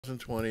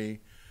2020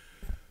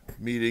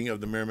 meeting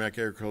of the Merrimack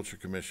Agriculture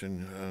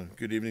Commission.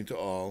 Good evening to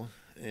all.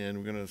 And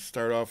we're going to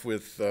start off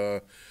with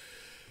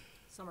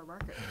Summer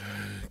market.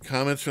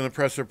 comments from the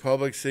press or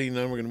public. Seeing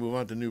none, we're going to move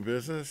on to new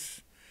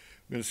business.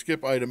 We're going to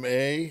skip item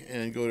A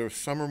and go to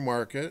summer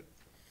market,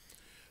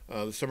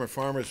 the summer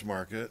farmers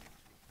market,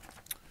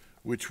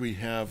 which we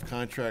have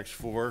contracts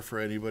for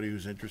anybody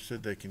who's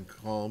interested. They can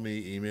call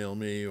me, email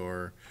me,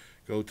 or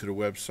go to the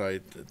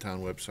website, the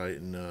town website,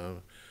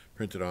 and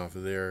print it off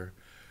of there.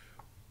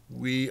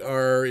 We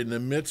are in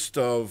the midst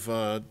of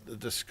a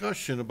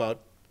discussion about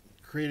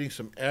creating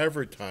some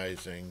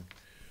advertising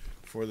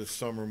for the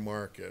summer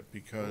market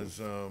because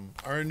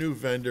our new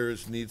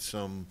vendors need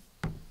some,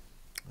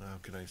 how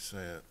can I say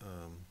it,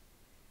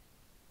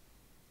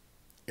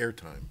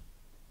 airtime,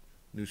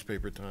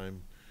 newspaper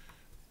time,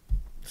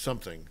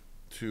 something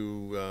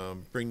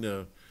to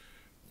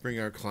bring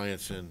our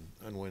clients in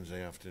on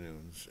Wednesday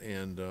afternoons.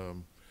 And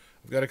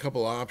I've got a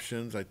couple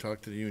options. I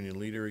talked to the union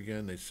leader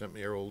again. They sent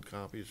me our old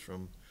copies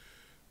from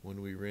when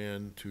we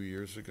ran 2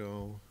 years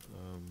ago.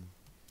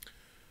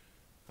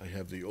 I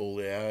have the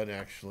old ad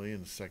actually in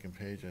the second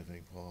page, I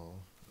think, Paul.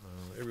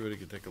 Everybody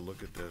can take a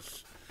look at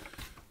this.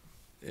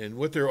 And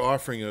what they're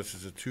offering us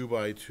is a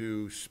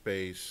 2x2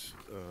 space,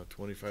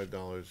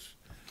 $25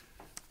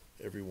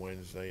 every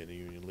Wednesday in the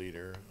union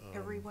leader.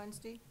 Every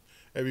Wednesday?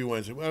 Every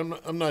Wednesday. Well,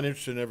 I'm not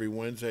interested in every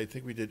Wednesday. I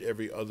think we did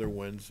every other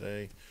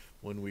Wednesday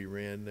when we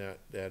ran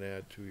that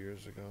ad 2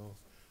 years ago.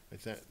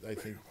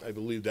 I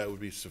believe that would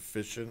be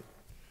sufficient.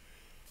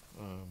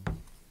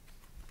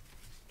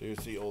 There's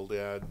the old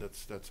ad.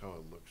 That's how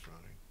it looks,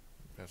 Ronnie.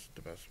 Pass it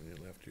to Bess when you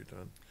left. You're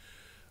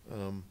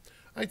done.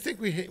 I think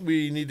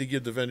we need to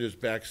give the vendors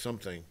back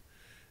something.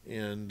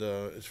 And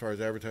as far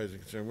as advertising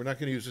is concerned, we're not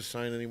going to use this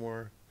sign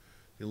anymore,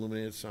 the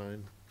illuminated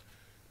sign.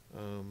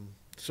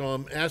 So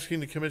I'm asking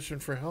the commission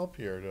for help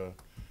here to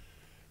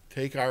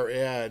take our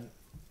ad,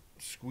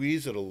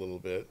 squeeze it a little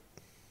bit,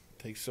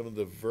 take some of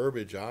the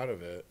verbiage out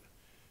of it,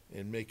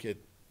 and make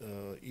it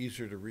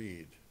easier to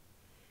read.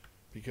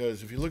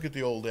 Because if you look at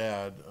the old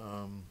ad,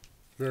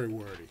 very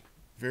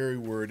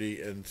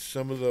wordy, and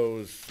some of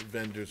those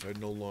vendors are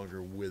no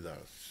longer with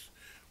us.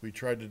 We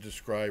tried to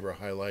describe or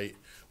highlight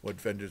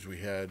what vendors we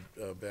had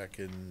back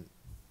in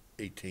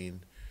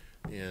 18,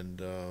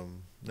 and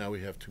now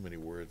we have too many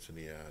words in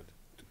the ad.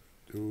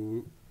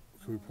 Can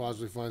we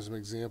possibly find some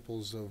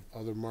examples of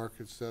other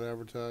markets that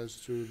advertise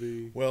through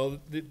the? Well,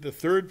 the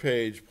third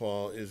page,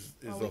 Paul, is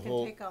Oh, the we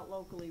whole can take out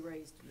locally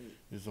raised meat.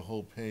 is the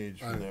whole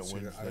page I from didn't that see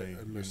that. Wednesday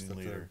I missed the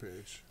union leader. third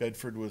page.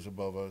 Bedford was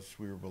above us.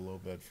 We were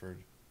below Bedford,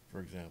 for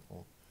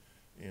example.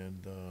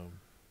 And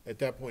at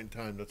that point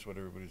in time, that's what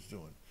everybody's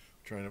doing,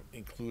 trying to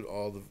include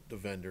all the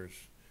vendors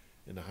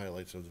and the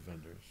highlights of the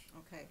vendors.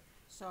 Okay,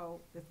 so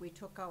if we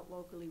took out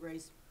locally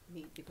raised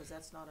meat, because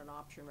that's not an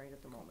option right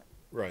at the moment.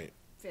 Right.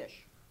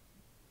 Fish,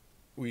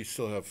 We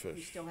still have fish.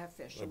 we still have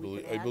fish. I So we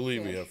believe- can I add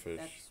believe we have fish.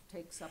 That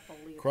takes up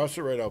a lead. Cross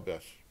it right out,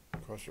 Bess.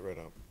 Cross it right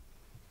out.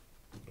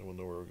 And we'll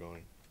know where we're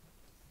going.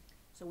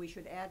 So we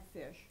should add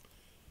fish,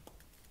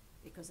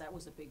 because that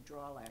was a big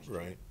draw last year.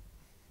 Right.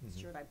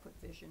 Should I put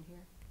fish in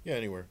here? Yeah,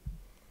 anywhere.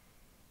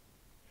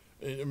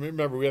 And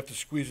remember, we have to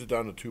squeeze it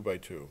down to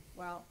 2x2.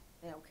 Well,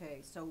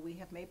 okay, so we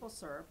have maple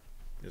syrup.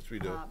 Yes, we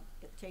do.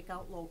 Take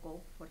out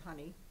local, put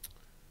honey.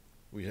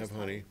 We have Just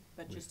honey.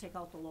 But just take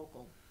out the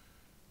local.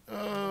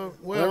 Well,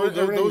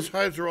 everything- those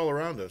hives are all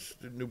around us.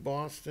 New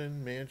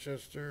Boston,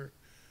 Manchester.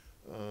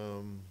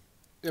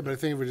 Yeah, but I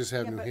think if we just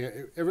have Yeah, New but-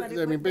 Hampshire, But I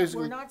mean, we're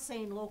basically, not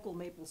saying local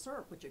maple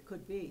syrup, which it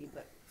could be,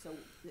 but, so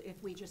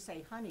if we just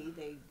say honey,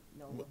 they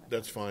know.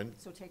 That's fine.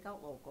 So take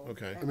out local.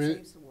 Okay. That I mean-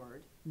 saves the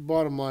word,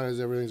 bottom line is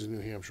everything's a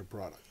New Hampshire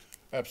product.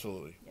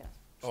 Absolutely. yeah.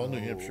 All New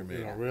So, Hampshire you made.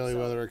 know, Yeah, really, so-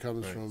 whether it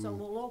comes Right. So the from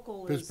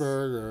local is.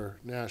 Pittsburgh or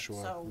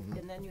Nashua. So,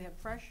 and then you have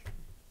fresh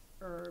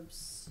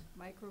herbs,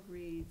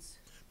 microgreens,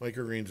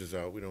 Microgreens is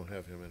out. We don't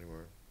have him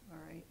anymore. all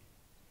right,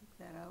 take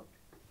that out.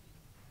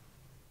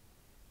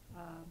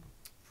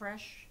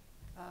 Fresh,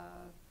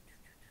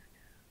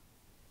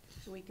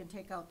 so we can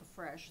take out the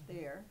fresh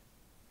there.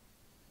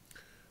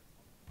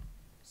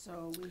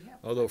 So we have.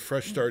 Although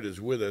Fresh Start is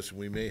with us, and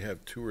we may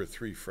have 2 or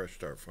 3 Fresh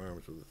Start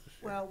farmers with us this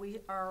year. Well, we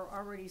are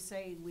already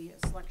saying we have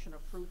selection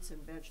of fruits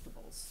and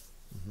vegetables.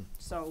 Mm-hmm.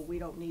 So we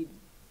don't need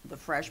the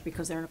fresh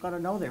because they're not gonna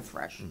know they're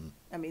fresh.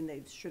 I mean,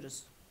 they should have,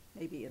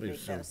 maybe Leave make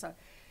some. that aside.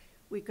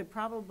 We could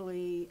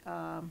probably,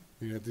 I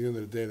mean, at the end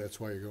of the day, that's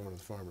why you're going to the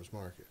farmer's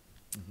market.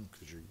 Mm-hmm.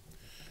 'Cause you're,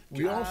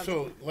 We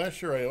also,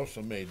 last year I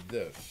also made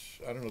this.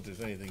 I don't know if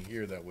there's anything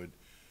here that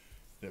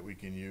we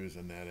can use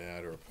in that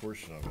ad or a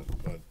portion of it,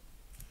 but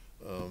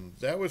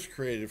that was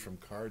created from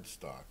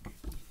cardstock.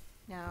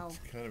 now, It's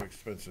kind of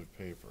expensive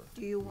paper.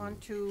 do you want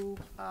to,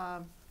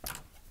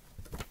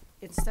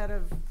 instead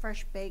of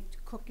fresh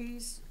baked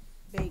cookies,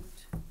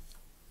 baked,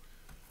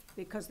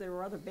 because there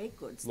were other baked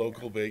goods there.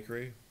 Local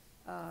bakery?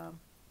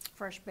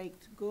 Fresh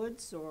baked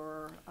goods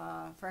or,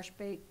 fresh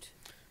baked,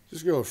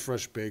 just go with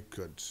fresh baked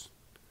goods.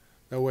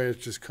 That way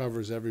it just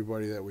covers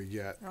everybody that we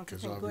get, Don't you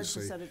because think goods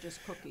obviously, instead of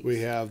just cookies? we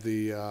have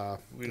the We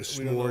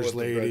don't know what s'mores the bread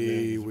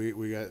lady, man is.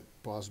 we got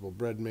possible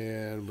bread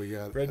man, we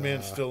got.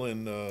 Breadman's still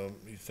in,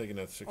 he's taking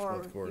that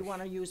 6-month Or course. you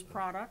wanna use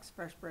products,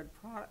 fresh bread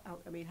product,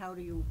 I mean, how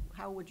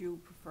would you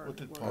prefer? What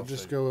did to Paul I'll work?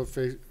 just go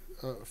with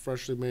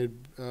freshly made,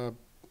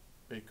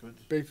 Baked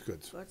goods? baked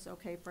goods. Goods,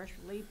 okay,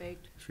 freshly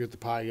baked, So we got the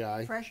pie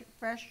guy.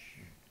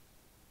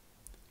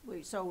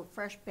 so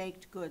fresh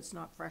baked goods,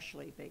 not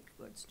freshly baked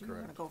goods. Do you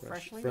wanna Correct. go Fresh-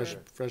 freshly? Fresh,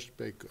 or- fresh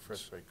baked goods.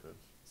 Fresh baked goods.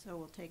 So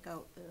we'll take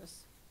out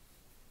this.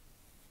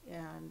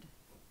 And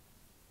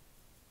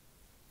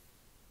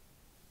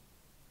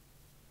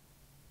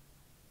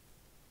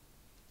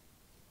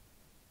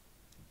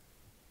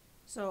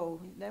so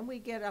then we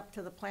get up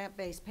to the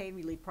plant-based pain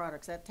relief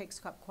products. That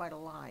takes up quite a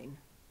line.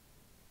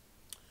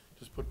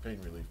 Just put pain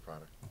relief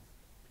product,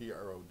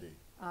 PROD.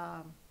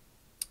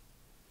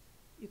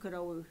 You could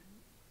always,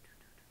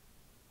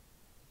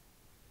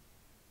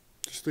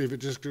 Just leave it,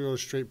 just go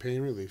straight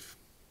pain relief.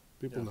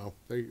 People Yeah. know,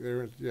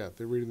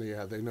 they're reading the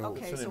ad, they know.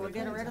 okay, the so name we're of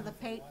getting it? rid of the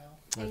paint,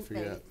 I paint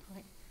forget.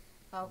 bait.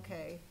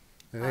 Okay,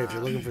 And hey, if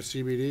you're looking for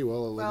CBD,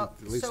 well, well,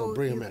 at least so they'll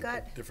bring them you've in.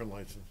 got, Different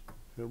license,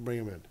 They'll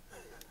bring them in.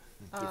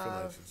 different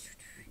Uh, license.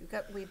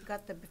 we've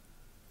got the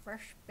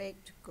fresh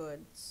baked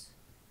goods,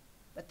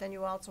 but then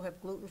you also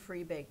have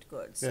gluten-free baked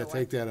goods. Yeah, So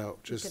take that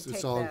out, can just, take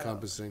it's all that out.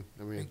 encompassing.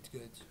 I mean, Baked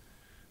goods.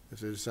 if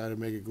they decide to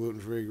make it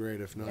gluten-free, great,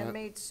 if not,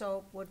 Handmade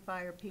soap, wood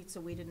fire pizza,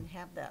 we didn't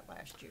have that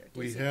last year.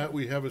 We Does it?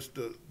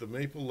 have the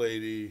Maple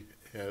Lady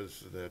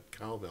has that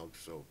cow milk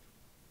soap,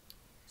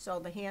 So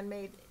the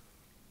handmade,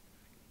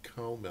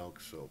 cow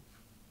milk soap.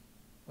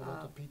 What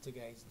about the pizza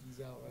guys? He's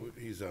out, right?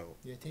 He's out.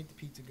 Yeah, take the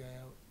pizza guy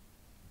out.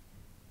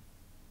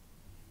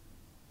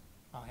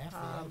 Oh, half the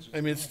ads. I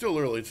mean, it's still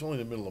early, it's only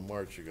the middle of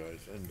March, you guys,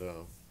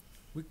 and,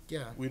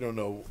 Yeah, we don't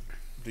know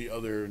the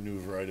other new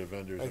variety of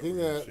vendors I that think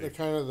we're gonna that the see.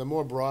 kind of, the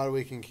more broad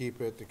we can keep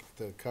it,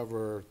 to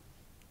cover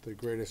the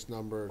greatest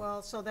number.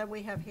 well, so then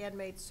we have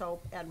handmade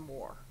soap and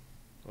more.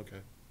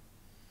 Okay.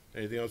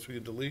 Anything else we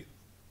can delete?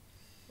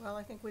 Well,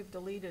 I think we've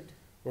deleted,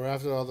 Or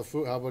after all the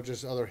food, how about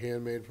just other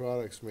handmade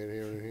products made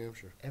here in New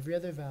Hampshire? every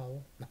other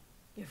vowel.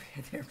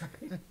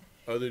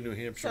 Other New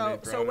Hampshire so,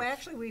 made so products?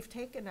 actually, we've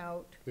taken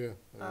out, Yeah.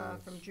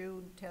 from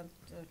June tenth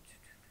to,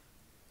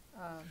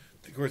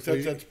 Of course, So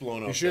that's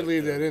blown up. You should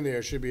leave that in there,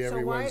 it should be So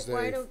every why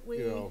Wednesday, don't we-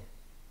 you know.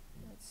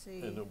 let's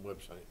see. And the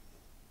website.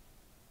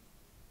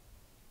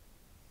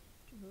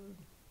 June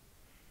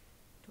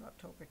to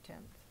October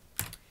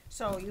 10th.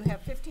 So you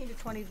have 15 to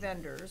 20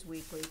 vendors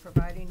weekly,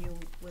 providing you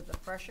with the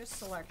freshest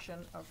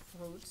selection of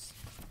fruits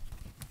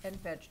and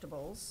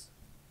vegetables,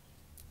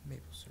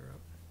 Maple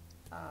syrup.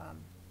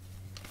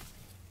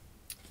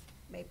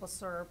 maple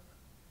syrup,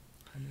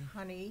 Honey.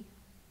 honey.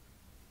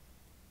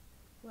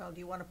 Well, do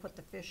you want to put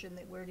the fish in,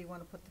 where do you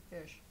want to put the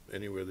fish?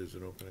 Anywhere there's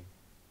an opening.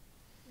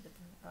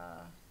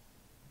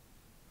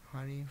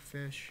 Honey,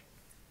 fish,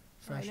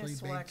 freshly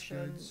Finest baked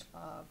selection goods.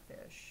 of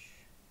fish,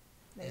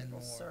 And maple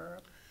more.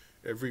 syrup,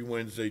 Every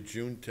Wednesday,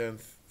 June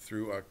 10th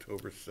through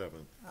October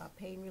 7th.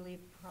 pain relief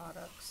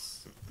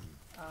products,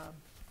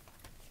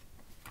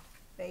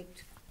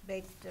 baked,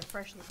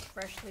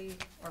 freshly,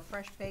 or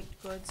fresh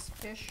baked goods,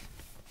 fish.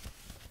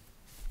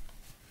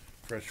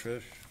 Fresh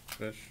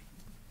fish.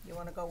 You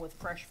wanna go with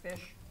fresh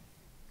fish?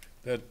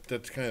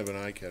 That's kind of an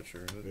eye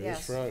catcher. It Yes.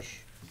 is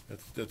fresh,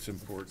 That's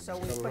important. So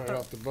we coming put right the,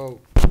 off the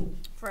boat.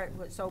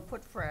 so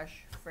put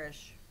fresh,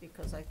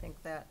 because I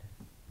think that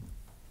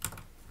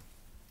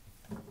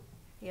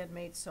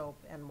handmade soap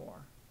and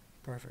more.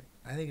 Perfect.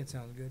 I think it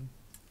sounds good.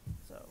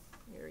 So,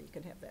 here, you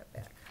can have that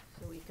back,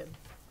 so we can,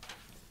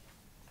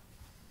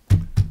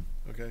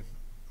 Okay.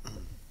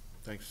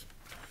 Thanks.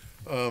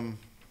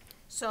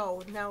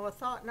 so now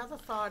another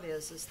thought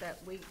is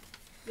that we,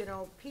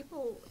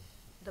 people,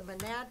 the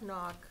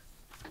Monadnock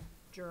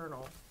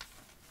Journal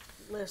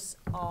lists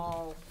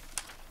all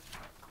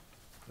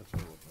That's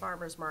what we'll-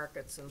 farmers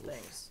markets and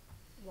things.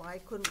 Why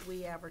couldn't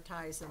we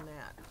advertise in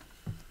that?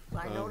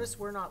 I noticed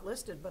we're not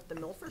listed, but the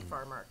Milford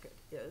Farm Market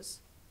is.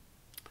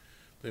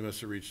 They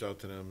must have reached out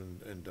to them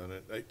and done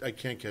it. I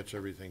can't catch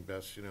everything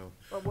best, you know.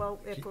 Well,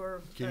 if we're.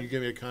 Can you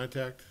give me a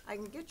contact? I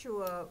can get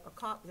you a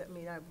copy,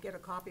 I get a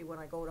copy when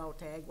I go out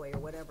to Agway or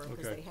whatever,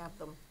 because Okay. they have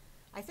them.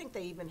 I think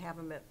they even have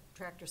them at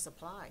Tractor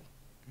Supply.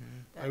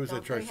 I was at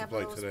Don't Tractor they have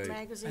Supply those today.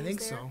 magazines I think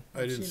there? so.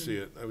 I didn't see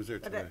it. I was there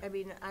But, today. I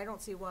mean, I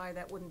don't see why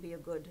that wouldn't be a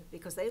good,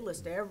 because they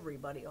list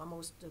everybody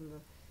almost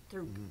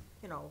through,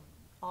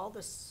 all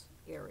this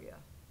area.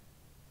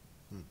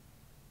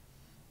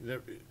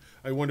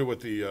 I wonder what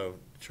the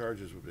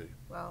charges would be.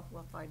 Well,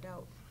 we'll find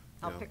out.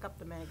 I'll Yeah. pick up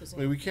the I mean,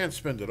 magazine. we can't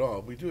spend it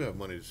all. We do have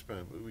money to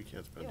spend, but we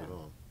can't spend Yeah. it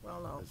all.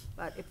 Well, no, That's-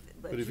 but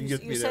But if you you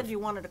get me you said that- you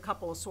wanted a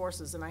couple of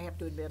sources, and I have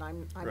to admit,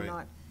 I'm Right.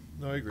 not,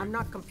 No, I agree. I'm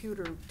not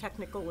computer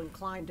technical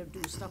inclined to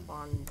do stuff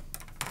on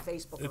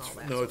Facebook and all It's,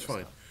 that no, sort it's of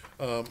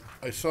fine.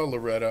 stuff. I saw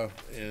Loretta,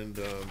 and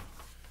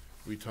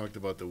we talked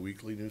about the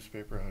weekly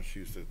newspaper, how she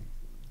used to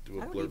do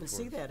a I blurb don't even for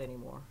see us. that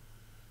anymore.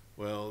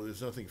 Well,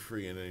 there's nothing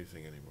free in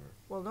anything anymore.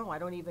 Well, no, I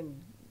don't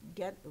even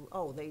get,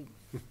 you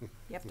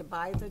have to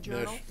buy the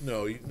journal?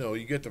 No,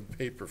 you get the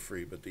paper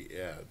free, but the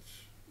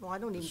ads, Well, I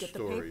don't even the get the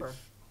paper. stories.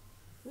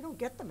 We don't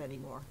get them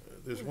anymore.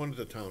 There's one at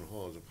the town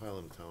hall, there's a pile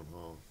in the town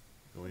hall,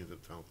 going into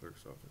the town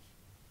clerk's office.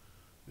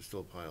 There's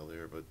still a pile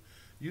there, but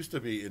used to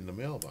be in the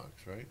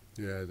mailbox, right?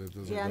 Yeah, that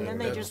doesn't. Yeah, and then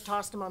they that's- just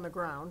tossed them on the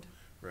ground.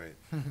 Right,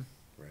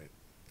 right.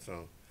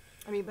 So,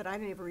 I mean, but I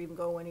never even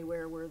go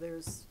anywhere where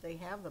they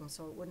have them,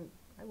 so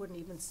I wouldn't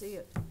even see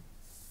it.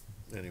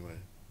 anyway,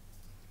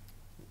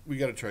 we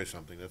gotta try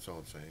something, that's all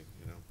I'm saying,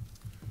 you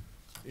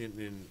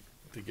know?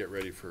 To get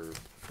ready for,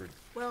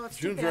 Well, it's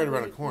too June's bad right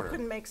around we the corner.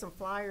 couldn't make some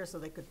flyers so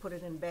they could put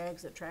it in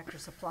bags at Tractor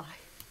Supply,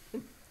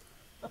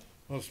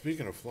 well,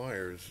 speaking of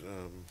flyers,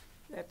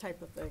 that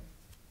type of thing.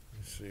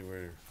 let's see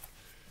where,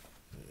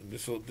 and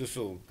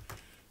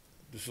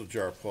this'll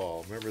jar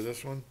Paul, remember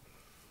this one?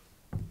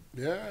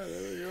 Yeah,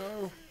 there you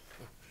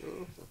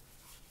go.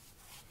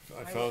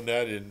 I found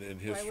that in Why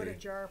would a history.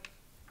 jar,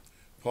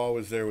 Paul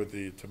was there with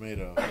the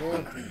tomato,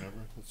 remember?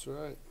 That's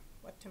right.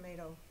 what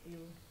tomato, you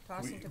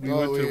tossing We tomato?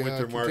 went to the Oh,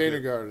 winter Container market.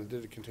 garden,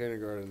 did a container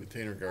garden.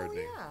 Container Oh,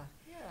 gardening.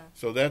 yeah.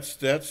 So that's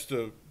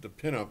the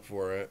pinup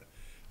for it.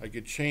 I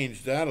could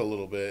change that a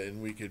little bit,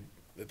 and we could,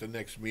 at the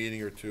next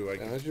meeting or two, I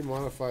Yeah, I could should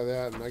modify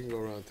that, and I can go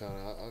around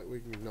town.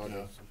 We can knock Yeah.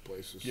 out some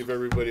places. give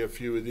everybody a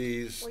few of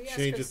these, Well, yes,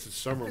 change it 'cause- to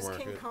summer Because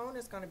King market. Cone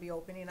is gonna be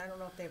opening, I don't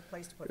know if they have a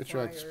place to put It's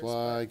flyers. Tractor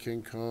Supply,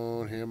 King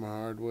Cone, Hammer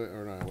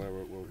Hardware, or not,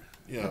 whatever,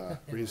 Yeah,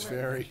 Breeze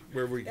Ferry.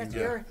 where we can That's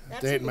get. your,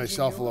 that's Dating what you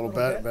myself do a little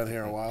bit, been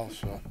here a while,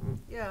 so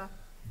Yeah. be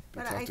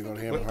But I tough to go think to if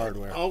Hammer we-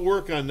 Hardware. I'll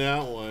work on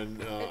that one.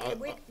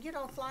 You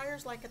know,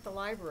 flyers like at the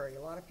library,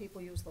 a lot of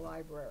people use the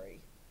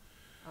library.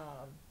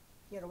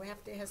 You know,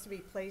 it has to be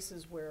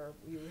places where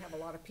you have a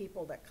lot of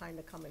people that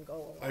kinda come and go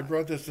a lot. I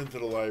brought this into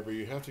the library.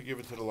 You have to give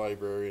it to the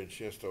library, and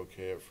she has to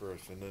okay it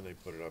first, and then they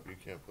put it up. You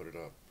can't put it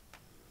up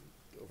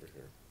over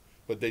here.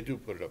 But they do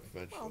put it up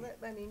Well, eventually,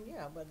 I mean,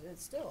 yeah, but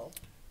it's still,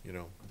 you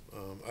know.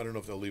 I don't know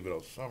if they'll leave it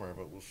all summer,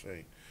 but we'll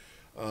see.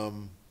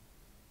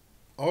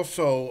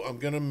 Also, I'm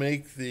gonna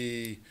make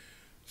the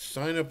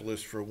sign-up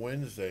list for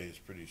Wednesdays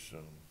pretty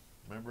soon.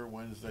 Remember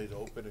Wednesdays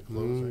open and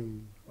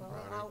closing? well,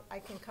 Right. I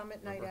can come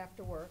at night Remember?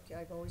 after work,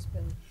 I've always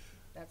been,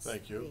 that's me.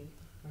 Thank you.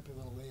 Might be a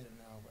little later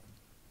now,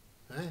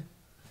 but.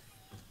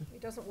 He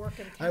doesn't work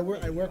in town. I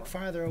work anymore.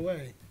 farther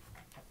away.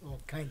 Well,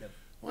 kind of.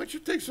 Why don't you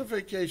take some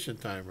vacation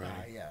time,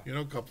 Ronnie? Yeah. You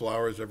know, a couple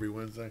hours every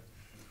Wednesday.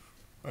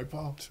 Right,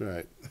 Paul? That's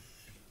right.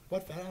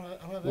 What, I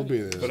don't have We'll any.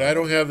 be there. But I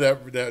don't have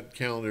that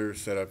calendar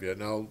set up yet,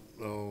 and I'll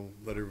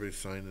let everybody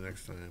sign the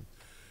next time.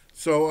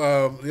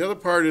 So, the other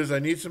part is I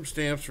need some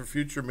stamps for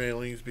future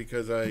mailings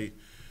because I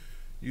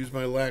used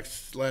my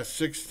last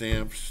 6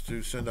 stamps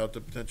to send out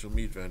to potential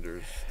meat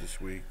vendors this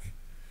week.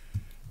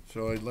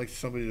 So I'd like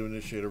somebody to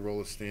initiate a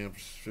roll of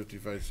stamps,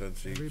 55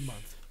 cents each. Every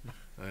month.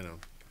 I know,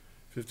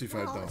 $55,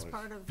 Well, it's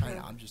part of, I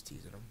know, I'm just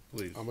teasing them.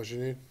 please. How much you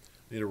need?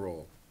 Need a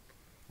roll,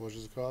 How much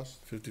does it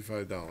cost?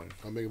 $55.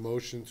 I'll make a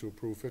motion to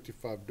approve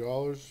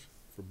 $55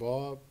 for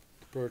Bob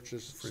to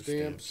purchase For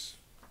stamps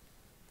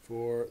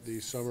for the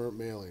summer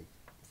mailing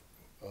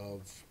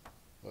of,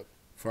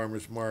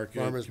 Farmer's market,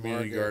 Farmer's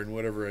community market. garden,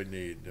 whatever I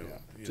need. yeah,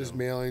 you just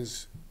know.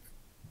 mailings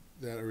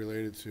that are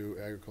related to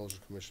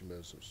agricultural commission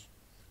business.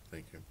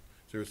 Thank you.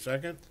 Is there a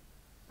second?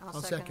 I'll I'll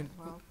second, second.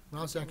 well.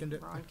 I'll second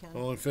it. Ron can.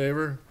 All in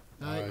favor?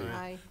 Aye.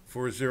 Aye.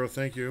 4-0,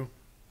 thank you.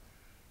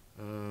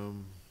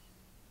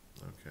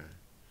 Okay.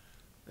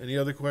 Any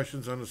other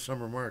questions on the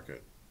summer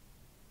market?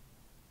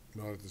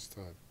 Not at this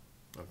time.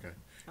 Okay.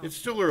 Oh. It's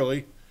still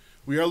early.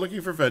 We are looking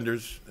for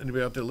vendors,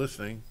 anybody out there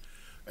listening.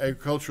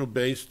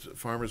 Agricultural-based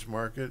farmers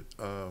market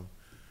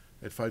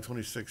at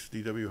 526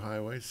 DW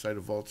Highway, site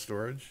of Vault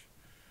Storage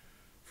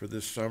for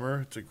this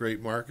summer. It's a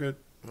great market,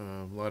 a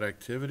lot of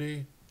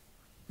activity.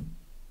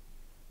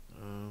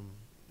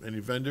 Any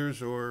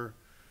vendors or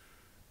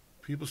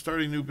people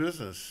starting new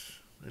business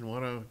and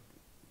want to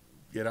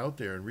get out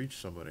there and reach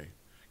somebody,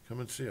 come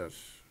and see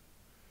us.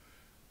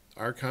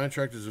 Our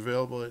contract is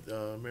available at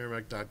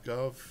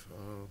merrimack.gov,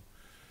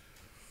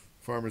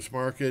 farmers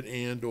market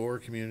and/or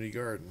community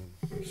garden.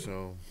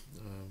 So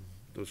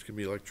those can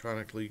be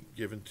electronically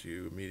given to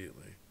you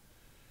immediately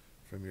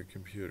from your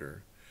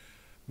computer.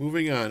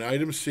 Moving on,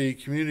 item C,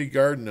 community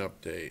garden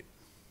update.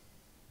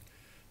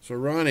 So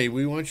Ronnie,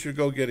 we want you to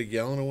go get a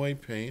gallon of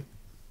white paint.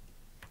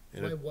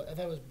 And I thought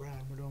it was brown.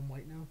 We're doing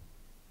white now.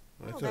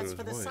 I Oh, thought that's it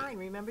for the was white. sign,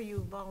 remember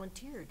you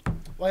volunteered.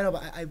 Well, I know,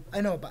 but I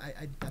know, but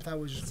I thought it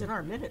was just. It's in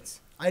our minutes.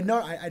 I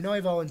know I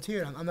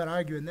volunteered. I'm not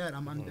arguing that.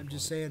 I'm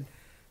just saying.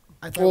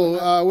 I thought.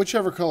 Well,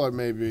 whichever color it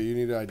may be, you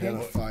need to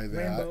identify that.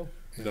 rainbow.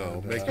 No,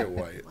 And, make it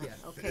white. Yeah,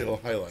 okay. It'll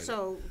highlight it.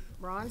 So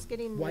Ron's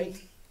getting the.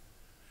 White.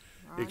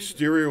 Ron's-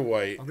 Exterior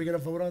white. Are we gonna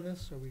vote on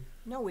this? Or we?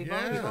 No, we've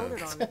already Yeah.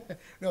 voted on it.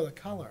 No, the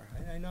color.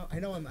 I know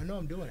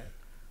I'm doing it.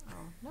 Oh,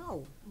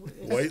 no.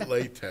 it's- White It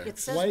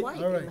latex. says White, white.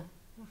 all in right.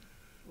 the-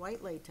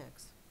 White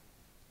latex.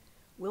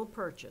 Will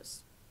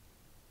purchase.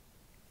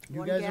 You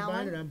 1 guys are gallon?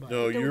 buying it. I'm buying.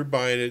 No, it. you're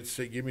buying it,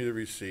 say, give me the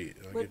receipt,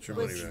 I'll get your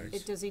money But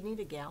back. does he need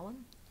a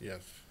gallon?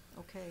 Yes,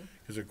 Okay.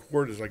 because a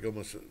quart is like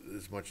almost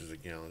as much as a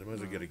gallon, you might as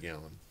well get a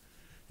gallon.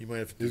 You might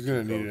have to do He's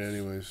gonna two need it coats.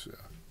 anyways,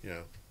 yeah.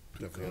 Yeah,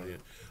 definitely.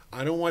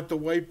 I don't want the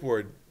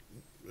whiteboard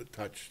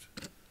touched.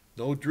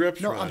 No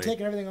drips, No, Ronnie. I'm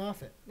taking everything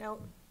off it. Now,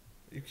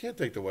 You can't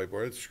take the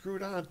whiteboard. It's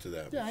screwed onto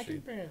that Yeah, I machine.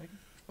 can bring it.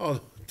 Oh,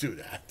 don't do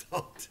that.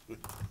 Don't do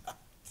that.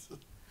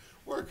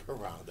 Work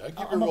around that.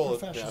 Give I'm your a roll of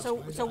professional.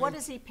 pencil. so what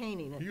is he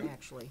painting it You-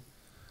 actually?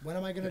 When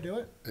am I gonna do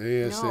it? No,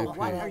 ASAP.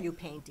 what are you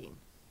painting?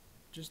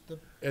 Just the,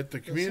 At the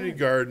community sign.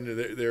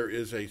 garden, there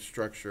is a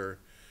structure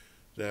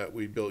that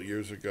we built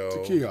years ago.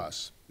 It's a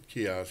kiosk.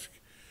 Kiosk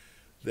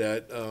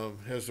that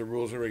has the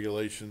rules and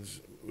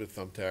regulations with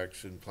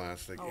thumbtacks and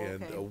plastic Oh,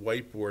 and okay. a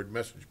whiteboard,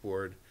 message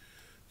board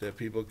that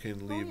people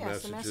can leave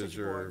yes, a messages message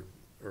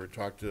or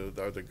talk to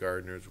the other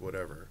gardeners,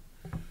 whatever.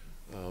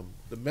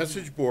 The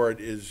message board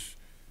is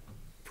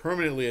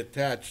permanently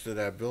attached to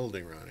that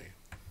building, Ronnie.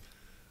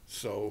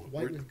 So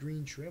white we're, with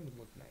green trim would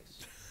look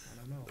nice. I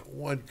don't know.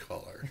 one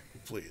color,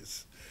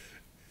 please.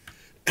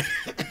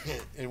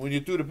 And when you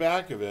do the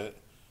back of it,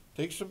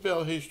 take some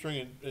bale hay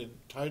string and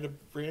tie the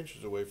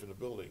branches away from the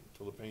building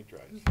till the paint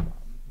dries.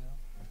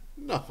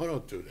 No,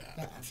 don't do Ah,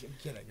 that. I'm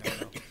kidding, I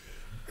know.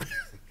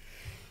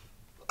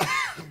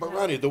 But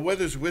Ronnie, the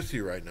weather's with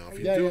you right now. If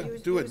you Yeah, do yeah.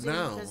 it, do it Using-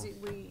 now.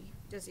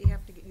 Does he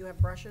have to, you have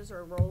brushes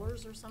or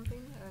rollers or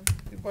something?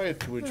 You buy a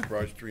 2-inch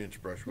brush,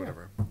 3-inch brush,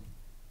 whatever.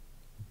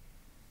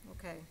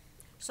 Okay,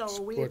 so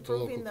are we Support the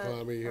local approving the,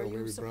 economy, you know, are you maybe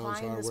Brown's supplying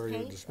this Hardware, you're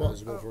paint,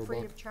 disposable for a free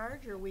buck. of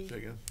charge, or we, Say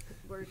again?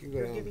 we're, You can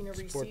you're go giving a down,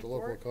 support receipt the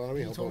local for it? economy,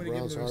 He help told out me to give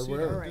Brown's him the receipt,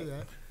 Hardware. I'll do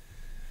that.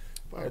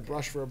 Buy a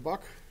brush for a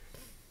buck.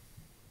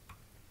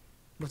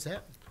 What's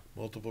that?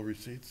 Multiple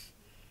receipts?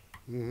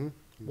 Mm-hmm.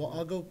 Well,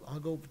 I'll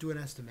go do an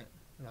estimate,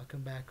 and I'll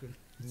come back and.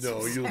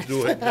 No, you'll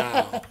do it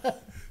now.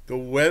 The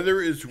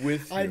weather is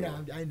with you. I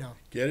know, I know.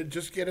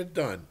 Just get it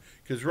done.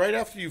 Because right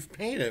after you've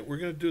painted it, we're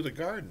gonna do the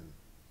garden.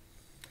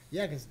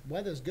 Yeah, 'cause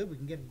weather's good, we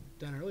can get it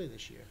done early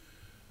this year,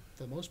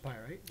 for the most part,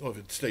 right? Well, if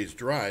it stays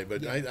dry,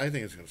 but Yeah. I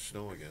think it's gonna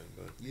snow again,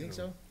 but. You think know.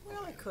 so?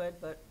 Well, it could,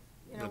 but,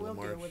 you know, Middle we'll of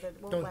deal March. with it,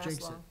 it won't Don't last jinx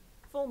it. long.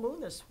 Full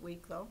moon this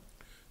week, though.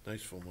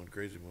 Nice full moon,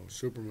 crazy moon,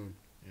 Supermoon.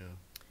 yeah.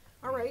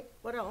 All right,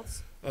 what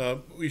else?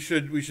 We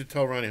should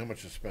tell Ronnie how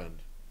much to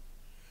spend.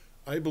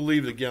 I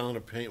believe the gallon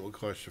of paint will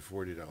cost you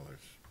 $40. You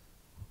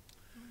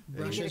get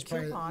Brushes, a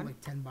probably coupon.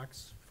 like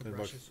 $10 for $10,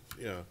 brushes.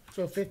 yeah,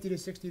 So $50 to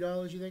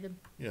 $60, you thinking?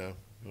 yeah.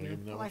 You wanna Yeah. give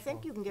him that Well, I much?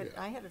 think you can get,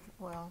 Yeah. I had,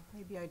 well,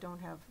 maybe I don't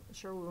have,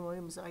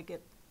 Sherwin-Williams, I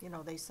get, you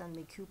know, they send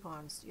me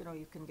coupons, you know,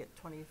 you can get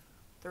 20,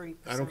 30%.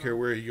 I don't care off.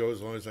 where he goes,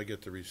 as long as I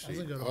get the I was receipt.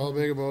 looking at I'll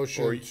make a Or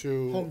motion y-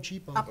 to. Home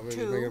Cheap Up I'll on make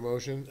to- make a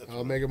motion. That's I'll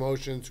fine. make a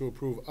motion to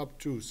approve up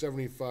to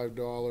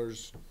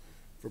 $75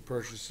 for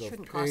purchase of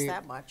Shouldn't cost paint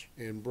that much.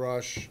 and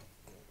brush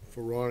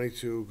for Ronnie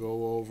to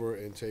go over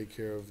and take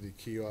care of the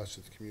kiosk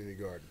at the community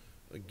garden.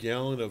 A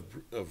gallon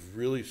of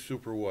really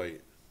super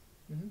white,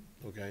 Mhm.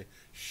 okay?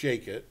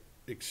 Shake it,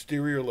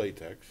 exterior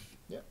latex.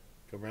 Yep.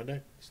 Come around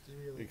there?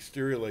 Exterior.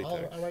 Exterior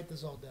latex. I'll write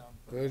this all down.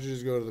 Why don't you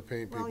just go to the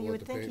paint people Well, at you the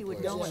would think paint you would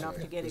place know and enough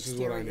say, to get "This is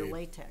what I exterior need."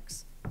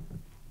 latex.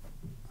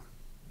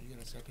 You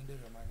gonna second it,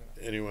 or am I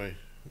gonna? Anyway.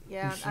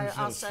 Yeah, who's-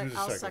 I'll who's the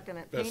I'll second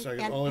it. Best Paint second.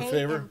 and All in paint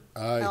favor? and-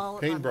 Aye. all-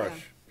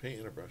 Paintbrush, paint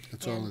and a brush.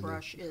 It's all And in there.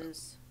 brush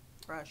is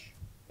brush.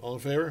 All in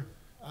favor?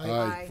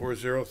 Aye.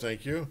 4-0,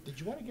 thank you. Did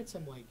you wanna get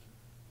some like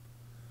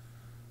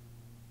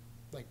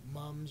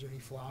mums or any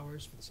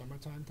flowers for the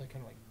summertime to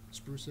kinda like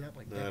spruce it up,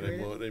 like Nah, decorate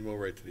it? they mow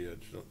right to the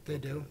edge. Don't- They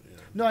don't do? cut it,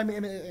 yeah. No, I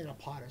mean in a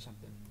pot or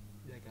something.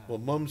 Like Well,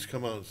 mums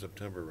come out in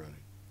September, Ronnie.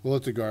 We'll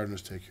let the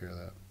gardeners take care of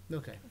that.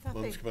 okay. I thought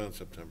they, Mums come out in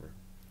September.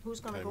 who's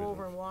gonna time go is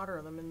over up. and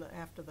water them in the,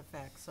 after the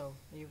fact, so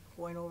are you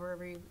going over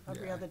every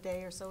Yeah. other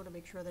day or so to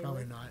make sure they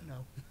Probably live? not,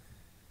 no.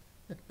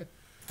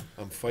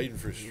 I'm fighting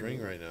for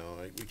string right now.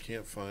 We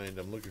can't find,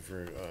 I'm looking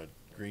for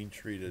green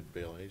treated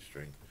bale hay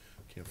string.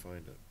 Can't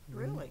find it.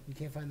 Really? You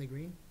can't find the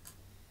green?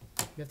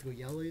 You have to go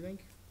yellow, you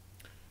think?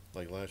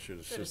 Like last year,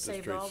 the Should've straight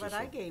saved all that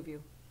I system. gave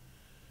you.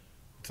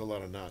 It's a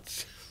lot of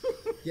knots.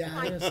 Yeah,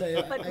 I'm gonna say,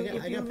 But I got if you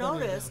plenty of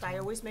noticed, I downtown.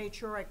 always made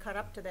sure I cut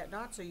up to that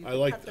knot so you I could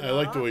like, cut the I knot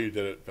like the off, way you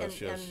did it, Bess,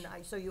 yes.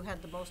 so you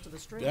had the most of the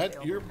string That,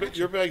 available.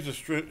 your bag's a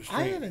string.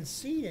 I haven't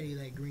seen any of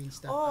that green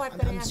stuff. Oh, I've I'm-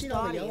 gotta I'm ask seeing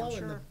all the Dottie, I'm yellow and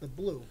sure. the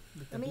blue.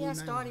 the Let me blue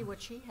ask Dottie nylon.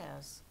 what she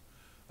has.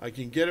 I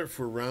can get it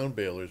for round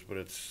balers, but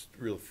it's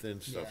real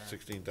thin stuff, Yeah.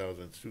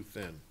 16,000, it's too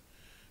thin.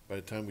 By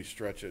the time we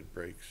stretch it, it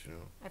breaks, you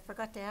know. I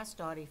forgot to ask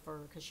Dottie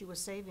because she was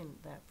saving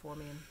that for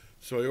me.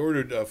 So I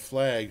ordered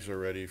flags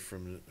already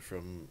from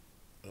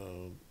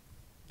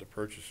the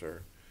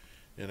purchaser,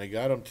 and I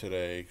got them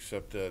today,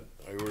 except that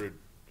I ordered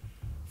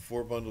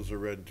 4 bundles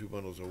of red and 2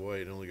 bundles of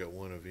white, and only got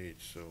 1 of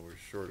each, so we're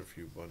short a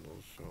few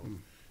bundles, so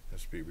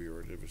has to be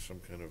reordered. It was some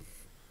kind of,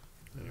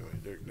 anyway,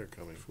 they're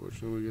coming.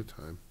 Fortunately, we get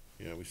time.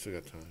 Yeah, we still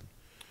got time.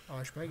 Oh,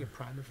 I should probably get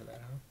primer for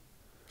that,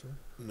 huh?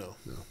 No,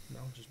 No,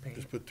 just paint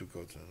just it. put 2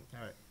 coats on it.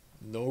 All right.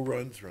 No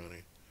runs,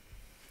 Ronnie.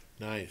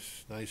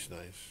 Nice.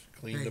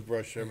 Clean Hey, the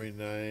brush every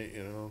night,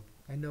 you know.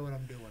 I know what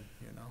I'm doing,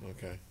 you know?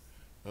 Okay.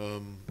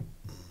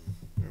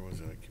 Where was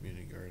that?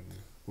 Community garden.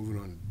 Moving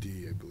on to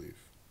D, I believe.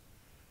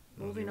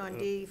 Moving on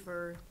D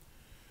for,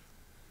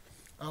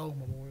 Oh,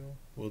 memorial.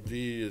 Well,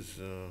 D is,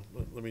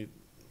 let me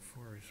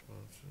 4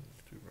 responses,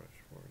 2 brush,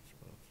 4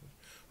 responses.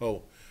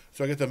 Oh,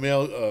 so I got the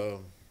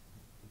mail,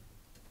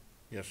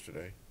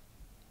 yesterday.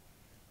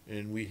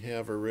 And we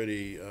have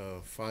already,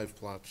 5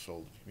 plots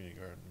sold at the community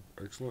garden.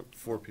 Excellent.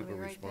 4 Let me people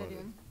write that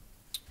responded.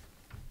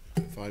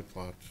 in. 5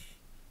 plots,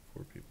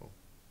 4 people.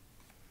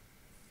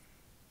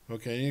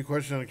 Okay, any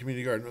questions on the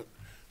community garden?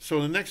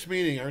 So the next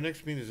meeting, our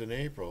next meeting is in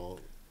April.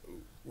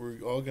 We're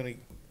all gonna,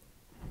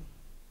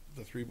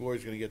 the 3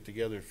 boys gonna get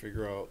together and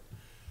figure out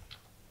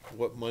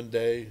what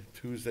Monday,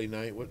 Tuesday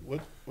night, what's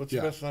the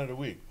Yeah. best night of the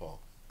week,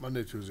 Paul?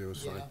 Monday, Tuesday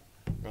was fine.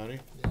 Ronnie?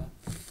 Yeah.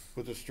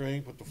 Put the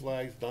string, put the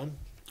flags, done?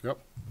 Yep.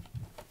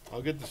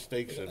 I'll get the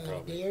stakes in A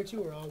probably. day or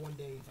two, or all one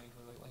day, you think?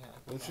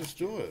 Let's just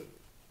do it.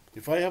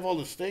 If I have all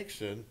the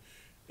stakes in,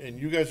 and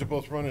you guys are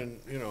both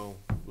running,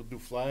 we'll do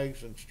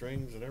flags and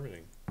strings and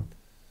everything.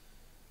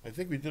 I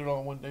think we did it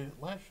all one day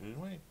last year,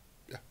 didn't we?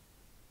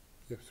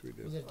 Yes, we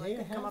Was did. it a I day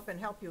and a could come half? up and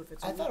help you if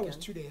it's a I weekend. thought it was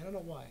 2 days, I don't know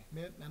why.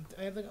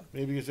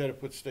 Maybe because I had to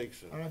put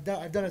stakes in. I've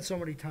done it so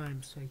many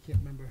times, I can't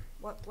remember.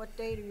 What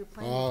date are you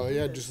planning to do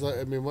Yeah, this? just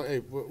hey,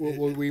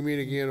 we meet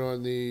again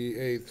on the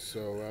 8th,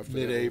 so after that,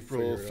 we'll Mid-April,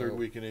 figure it third out.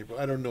 week in April.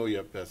 I don't know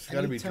yet, Beth. It's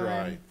gotta be dry.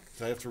 Anytime.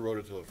 'Cause I have to road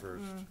it till the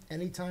first.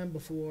 Anytime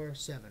before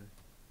 7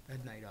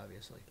 at night,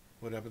 obviously.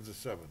 What happens at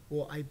 7?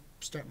 Well, I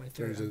start my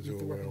third, Turns I into get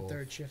to a work on werewolf.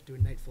 third shift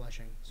doing night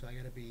flushing, so I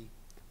gotta be,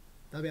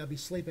 I'll be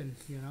sleeping,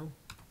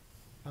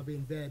 I'll be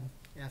in bed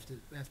after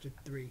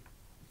 3.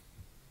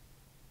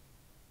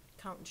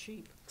 Counting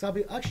sheep. So I'll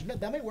be, actually, no,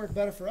 that might work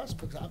better for us,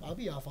 because I'll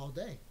be off all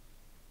day.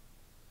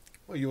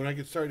 Well, you and I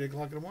get started at 8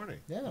 o'clock in the morning.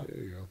 Yeah,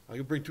 There you go. I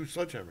could bring 2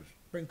 sledgehammers.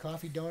 bring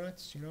coffee,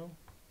 donuts,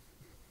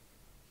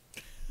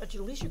 But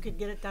at least you could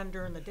get it done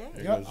during the day.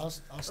 There Yeah,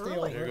 goes- I'll stay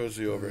Early. There over. goes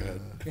the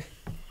overhead.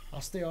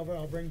 I'll stay over,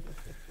 I'll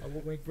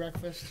make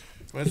breakfast,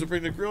 Might as well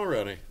bring the grill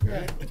ready.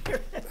 yeah.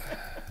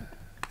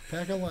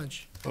 Pack a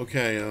lunch.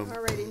 Okay,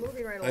 Alrighty,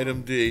 moving right along.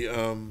 item D,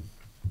 on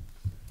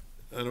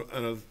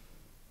a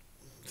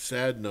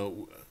sad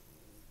note,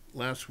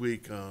 last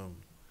week,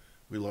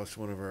 we lost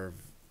one of our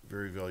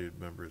very valued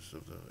members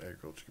of the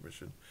Agriculture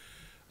Commission.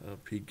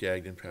 Pete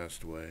Gagnon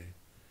passed away,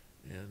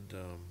 and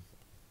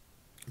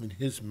in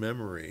his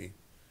memory,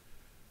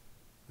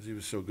 because he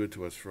was so good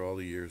to us for all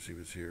the years he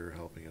was here,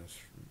 helping us,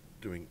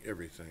 doing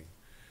everything,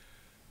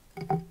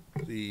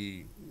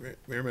 the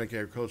Merrimack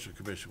Agricultural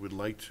Commission would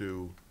like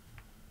to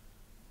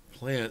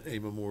plant a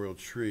memorial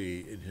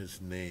tree in his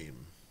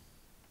name.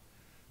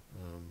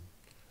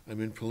 I'm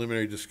in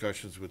preliminary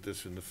discussions with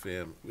this with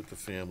the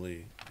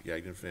family, the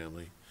Gagnon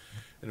family,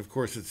 and of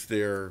course it's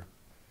their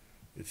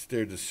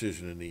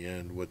decision in the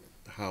end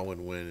how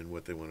and when and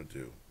what they want to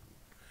do.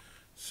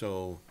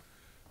 So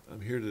I'm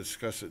here to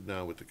discuss it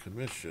now with the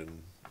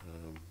commission.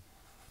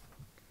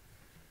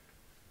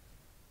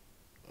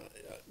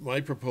 My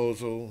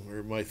proposal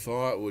or my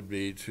thought would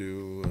be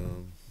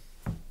to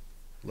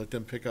let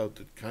them pick out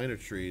the kind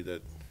of tree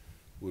that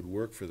would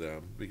work for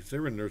them, because they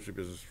were in the nursery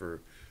business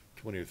for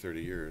 20 or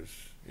 30 years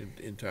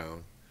in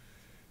town.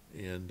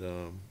 And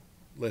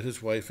let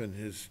his wife and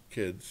his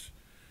kids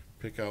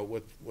pick out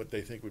what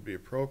they think would be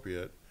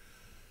appropriate.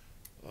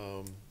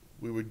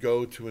 We would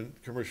go to a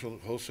commercial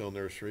wholesale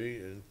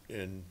nursery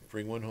and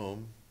bring one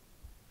home,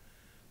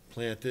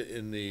 plant it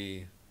in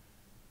the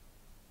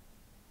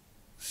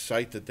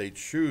site that they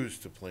choose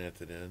to plant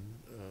it in.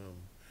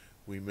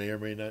 We may or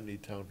may not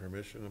need town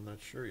permission, I'm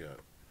not sure yet.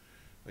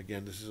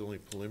 Again, this is only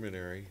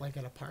preliminary. Like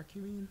at a park,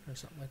 you mean, or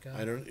something like that?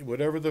 I don't,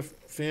 whatever the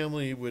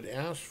family would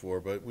ask for,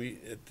 but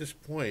at this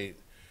point,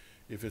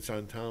 if it's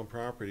on town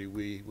property,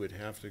 we would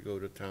have to go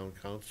to town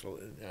council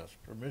and ask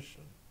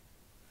permission.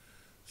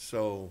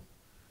 So,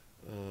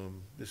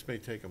 this may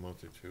take a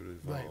month or 2 to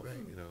Right, evolve, right.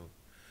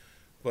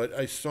 But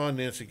I saw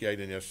Nancy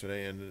Gagnon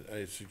yesterday, and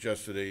I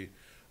suggested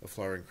a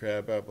flowering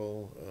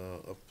crabapple,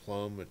 a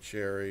plum, a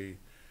cherry,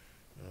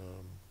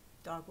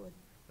 Dogwood.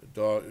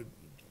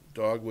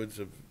 dogwoods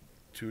of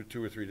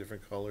two or three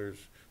different colors,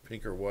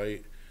 pink or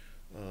white,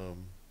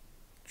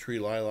 tree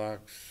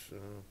lilacs.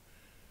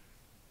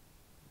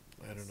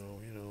 I don't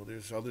know,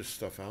 there's other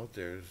stuff out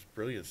there. There's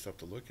brilliant stuff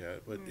to look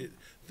at, but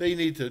they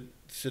need to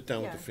sit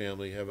down with the Yeah,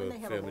 family, have when a they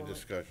have a family moment.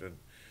 discussion,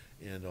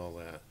 and all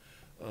that.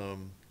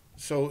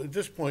 So at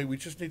this point, we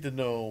just need to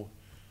know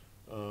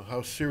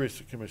how serious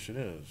the commission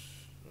is.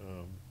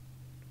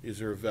 Is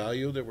there a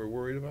value that we're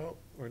worried about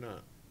or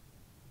not?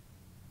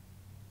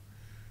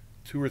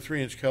 2 or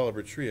 3 inch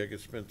caliber tree, I could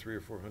spend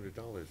 $300 or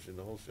 $400 in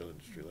the wholesale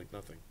industry like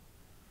nothing.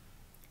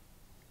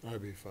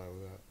 I'd be fine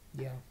with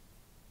that. Yeah.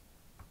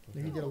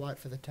 He did a lot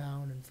for the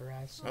town and for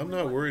us. I'm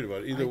not worried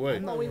about it either way.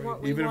 I'm not Well, we worried want,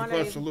 about we Even if want it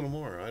costs a a, little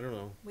more, I don't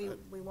know.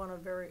 we want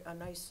a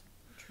nice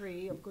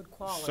tree of good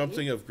quality.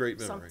 Something of great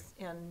some- memory,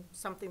 And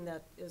something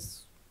that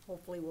is,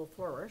 hopefully will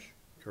flourish.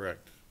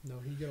 correct. No,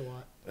 he did a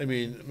lot. I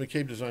mean,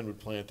 McCabe Design would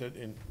plant it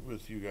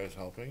with you guys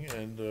helping,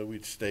 and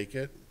we'd stake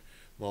it,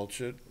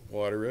 mulch it,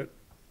 water it.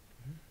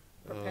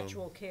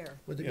 Perpetual care.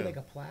 Would there Yeah. be like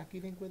a plaque,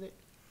 you think, with it,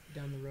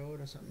 down the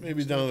road or something?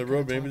 Maybe So down we the can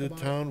road, kinda maybe the talk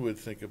about it? town would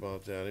think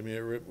about that. I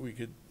mean, we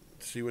could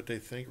see what they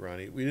think,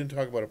 Ronnie. We didn't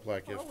talk about a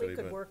plaque Well, we yesterday,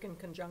 could but work in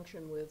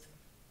conjunction with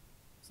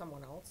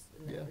someone else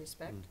in Yeah. that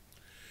respect.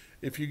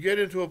 If you get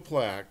into a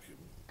plaque,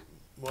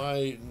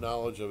 my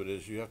knowledge of it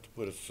is you have to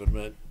put a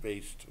cement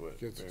base to it.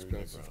 Gets buried in the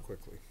expensive ground.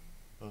 quickly.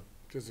 Huh?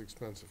 Gets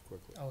expensive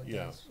quickly. Oh, it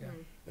Yeah. does, yeah.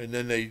 And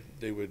then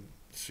they would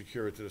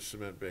secure it to the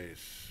cement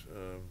base.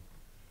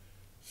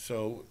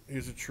 So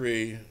here's a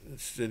tree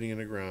that's sitting in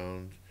the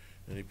ground,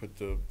 and he put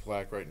the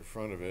plaque right in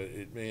front of it.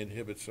 It may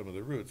inhibit some of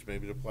the roots.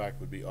 Maybe the plaque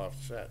would be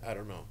offset. I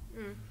don't know.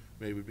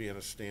 Maybe it'd be on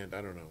a stand.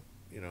 I don't know.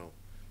 You know,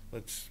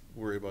 let's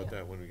worry about Yeah.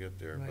 that when we get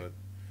there. Right. But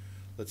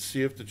let's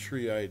see if the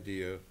tree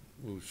idea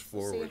moves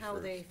forward See how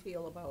first. they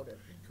feel about it,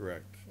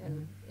 Correct.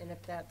 and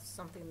if that's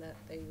something that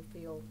they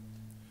feel,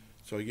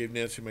 So I gave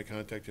Nancy my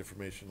contact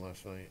information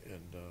last night,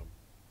 and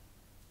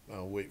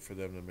I'll wait for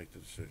them to make the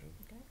decision.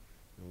 Okay.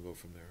 And we'll go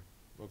from there.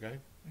 Okay?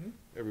 Mhm.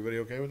 Everybody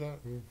okay with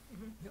that? Mhm.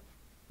 Yep.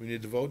 We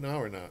need to vote now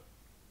or not?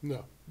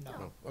 No. No.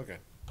 No, okay.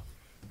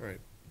 All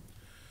right.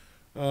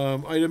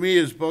 Item E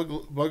is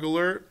bug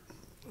alert.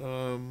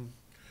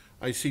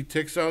 I see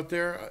ticks out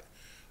there.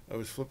 I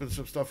was flipping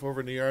some stuff over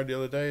in the yard the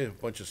other day, a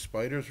bunch of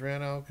spiders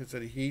ran out because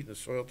of the heat and the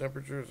soil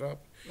temperature is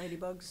up.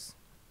 ladybugs,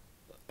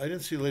 I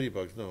didn't see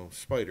ladybugs, no,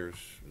 spiders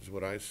is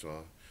what I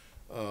saw.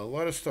 A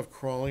lot of stuff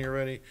crawling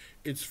already.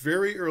 It's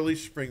very early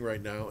spring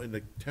right now, and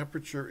the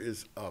temperature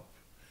is up.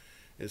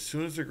 As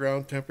soon as the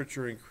ground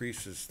temperature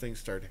increases, things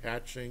start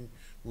hatching,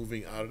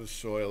 moving out of the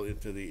soil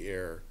into the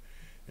air,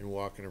 and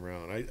walking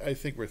around. I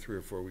think we're 3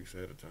 or 4 weeks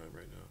ahead of time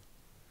right now,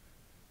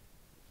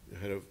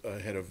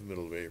 ahead of the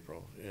middle of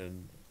April.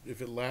 And if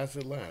it lasts,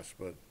 it lasts.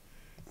 But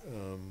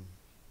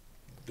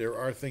there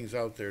are things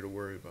out there to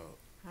worry about.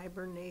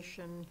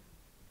 hibernation,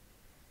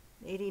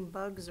 mating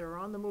bugs are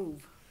on the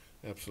move.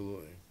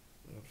 Absolutely,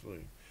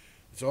 absolutely.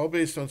 It's all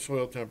based on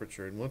soil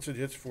temperature, and once it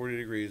hits 40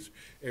 degrees,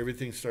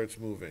 everything starts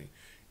moving.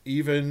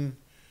 Even,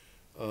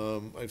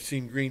 I've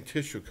seen green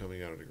tissue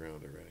coming out of the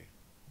ground already,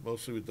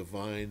 mostly with the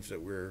vines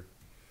that we're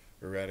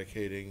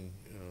eradicating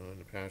in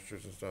the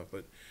pastures and stuff.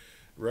 But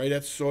right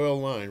at soil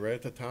line, right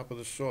at the top of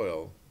the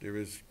soil, there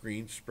is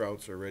green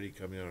sprouts already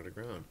coming out of the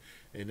ground.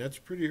 And that's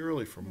pretty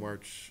early for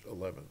March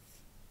 11th,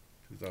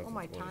 2020. Oh,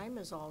 my thyme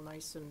is all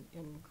nice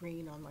and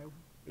green on my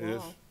It is?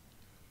 wall.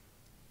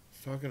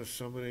 Talking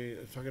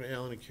to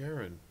Alan and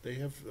Karen, they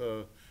have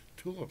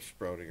tulips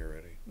sprouting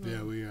already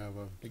Yeah, we have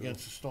a.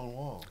 against the stone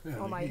wall. Yeah. Oh,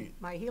 in the my, heat.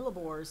 my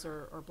hellebores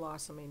are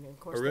blossoming, and of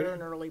course, Already? they're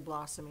an early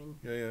blossoming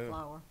Yeah, yeah.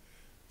 flower.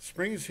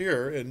 Spring's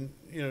here, and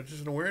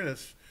just an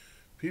awareness.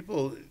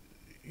 People,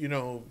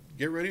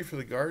 get ready for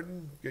the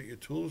garden. Get your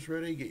tools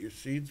ready. Get your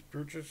seeds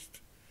purchased.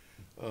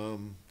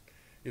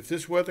 If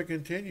this weather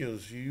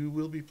continues, you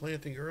will be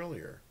planting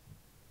earlier.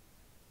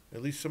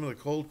 At least some of the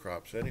cold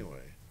crops,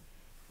 anyway.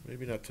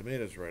 Maybe not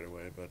tomatoes right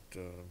away, but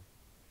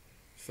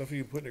stuff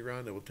you can put in the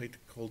ground that will take the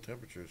cold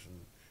temperatures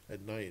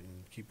at night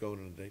and keep going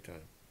in the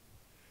daytime.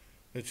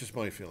 That's just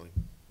my feeling.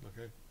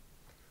 Okay.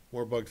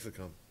 More bugs to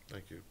come.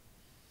 Thank you.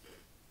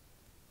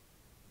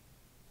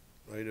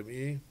 Item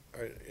E,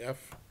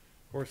 F,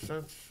 horse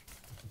sense.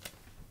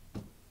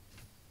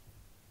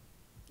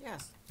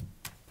 Yes.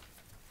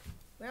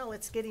 Well,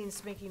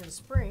 speaking of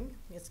spring,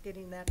 it's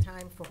getting that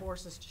time for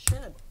horses to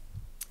shed.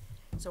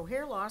 So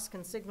hair loss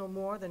can signal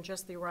more than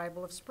just the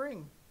arrival of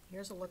spring.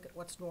 Here's a look at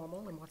what's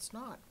normal and what's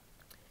not.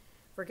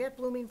 Forget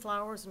blooming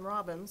flowers and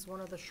robins.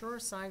 One of the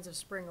surest signs of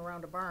spring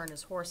around a barn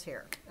is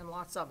horsehair, and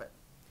lots of it.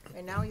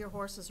 And now your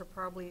horses are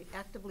probably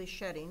actively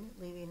shedding,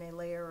 leaving a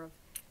layer of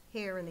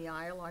hair in the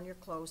aisle, on your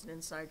clothes, and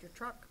inside your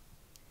truck.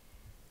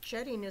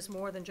 Shedding is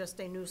more than just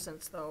a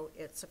nuisance, though.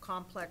 It's a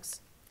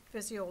complex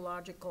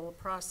physiological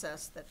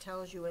process that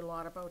tells you a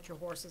lot about your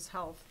horse's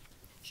health.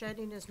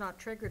 Shedding is not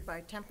triggered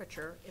by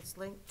temperature. It's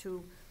linked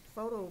to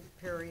photo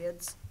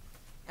periods.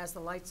 As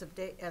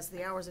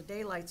the hours of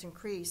daylight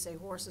increase, a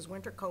horse's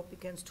winter coat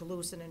begins to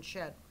loosen and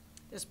shed.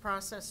 This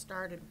process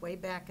started way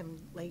back in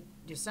late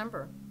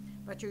December,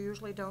 but you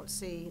usually don't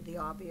see the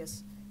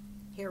obvious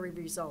hairy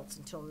results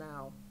until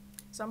now.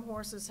 Some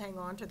horses hang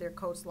on to their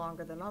coats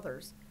longer than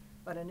others,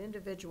 but an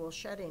individual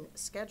shedding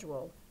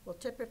schedule will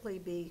typically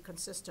be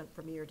consistent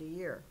from year to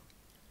year.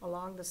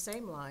 Along the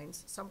same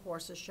lines, some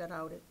horses shed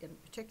out in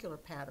a particular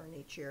pattern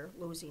each year,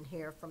 losing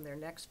hair from their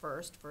necks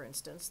first, for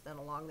instance, then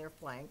along their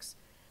flanks.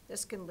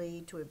 This can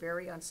lead to a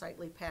very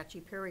unsightly patchy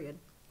period,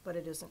 but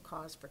it isn't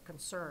cause for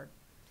concern.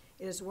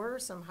 It is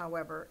worrisome,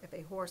 however, if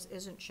a horse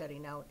isn't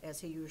shedding out as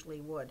he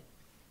usually would.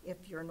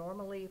 If your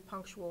normally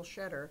punctual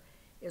shedder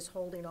is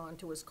holding on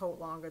to his coat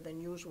longer than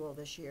usual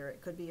this year,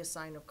 it could be a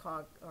sign of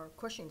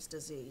Cushing's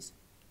disease,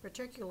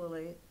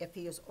 particularly if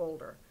he is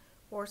older.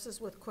 Horses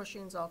with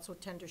Cushing's also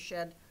tend to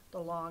shed the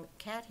long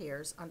cat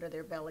hairs under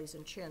their bellies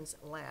and chins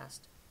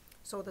last.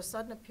 So the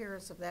sudden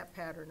appearance of that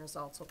pattern is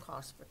also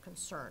cause for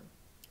concern.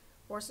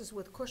 Horses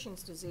with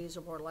Cushing's disease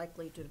are more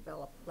likely to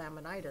develop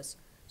laminitis,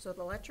 so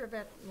to let your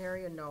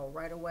veterinarian know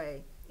right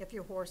away if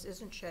your horse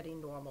isn't shedding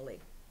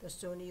normally. The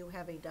sooner you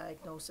have a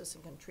diagnosis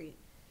and can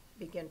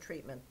begin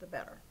treatment, the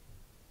better.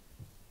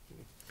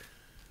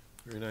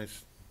 Very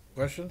nice.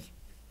 Questions?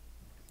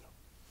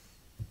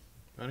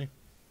 Connie?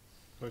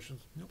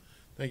 Questions? Nope.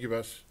 Thank you,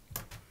 Bess.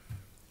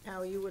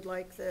 Now, you would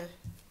like the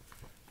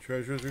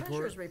Treasurer's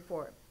Treasurer's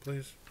report, report.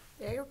 please.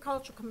 The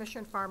Agricultural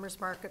Commission Farmers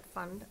Market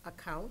Fund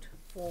account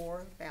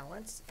for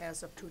balance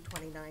as of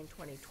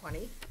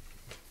 2/29/2020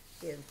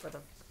 for the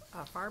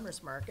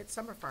farmers market,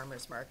 summer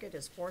farmers market,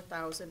 is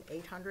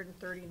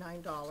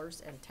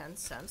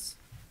 $4,839.10.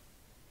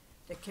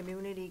 The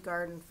Community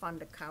Garden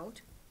Fund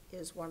account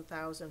is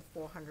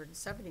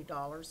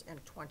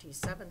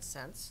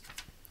 $1,470.27,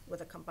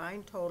 with a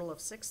combined total of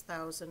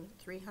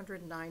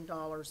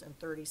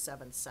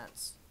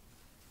 $6,309.37.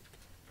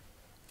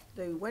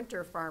 The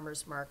winter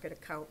farmers market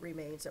account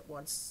remains at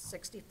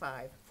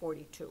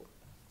 $165.42.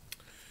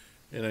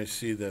 And I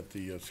see that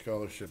the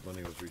scholarship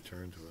money was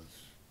returned to us.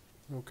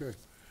 Okay.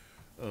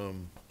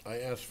 I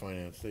asked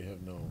finance, they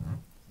have no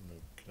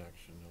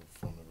connection, no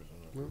phone numbers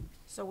on that. Well,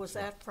 So was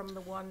that from the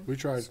one We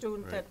tried.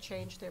 student Right. that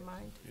changed their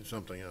mind? It's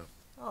something else.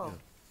 Oh. Yeah.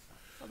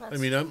 Well, I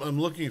that's, mean, I'm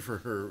looking for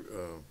her,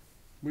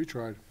 We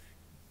tried.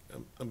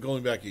 I'm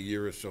going back a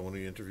year or so when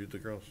we interviewed the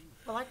girls.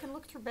 well, I can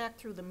look back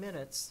through the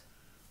minutes,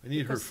 I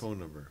need her Because- phone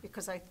number.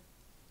 because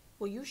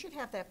well, you should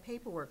have that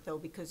paperwork though,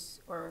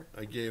 because, or,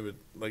 I gave it,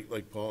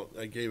 like Paul,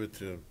 I gave it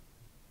to,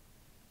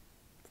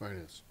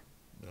 Finance.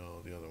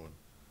 no, the other one.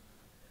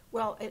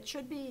 well, it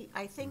should be,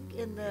 I think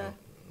in the,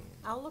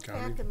 I'll look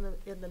County? back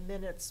in the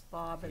minutes,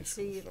 Bob, and High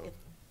school see if, stuff.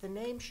 the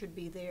name should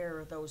be there,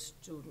 of those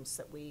students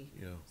that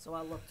Yeah. so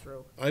I'll look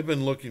through. I've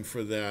been looking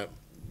for that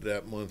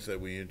month that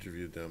we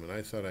interviewed them, and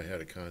I thought I had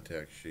a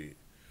contact sheet.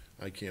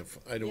 I can't,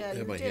 I don't Yeah, have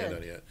you my hand did.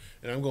 on it yet.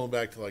 And I'm going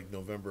back to like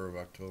November or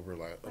October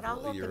But I'll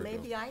a look, year and ago.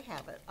 maybe I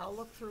have it. I'll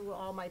look through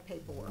all my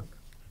paperwork.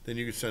 Then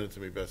you can send it to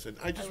me, Beth, and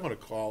I just will. wanna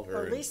call Or her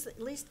at and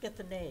least get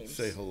the names.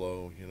 say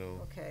hello, you know,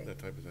 Okay. that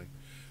type of thing.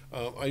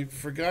 I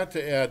forgot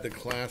to add the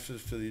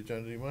classes to the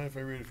agenda. Do you mind if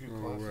I read a few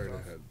Oh, classes right off?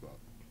 ahead, Bob.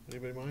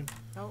 Anybody mind?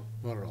 Oh,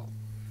 Not at all.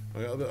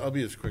 Okay, I'll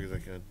be as quick as I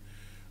can.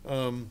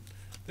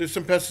 There's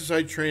some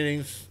pesticide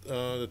trainings,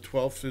 the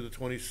 12th through the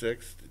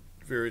 26th,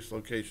 various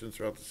locations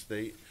throughout the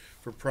state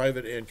for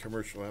private and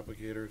commercial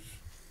applicators.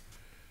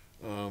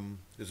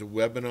 There's a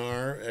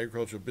webinar,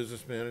 Agricultural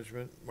Business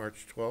Management,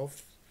 March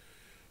 12th.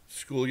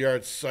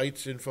 Schoolyard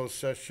Sites Info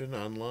Session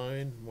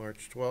online,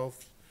 March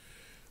 12th.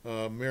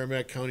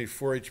 Merrimack County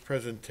 4-H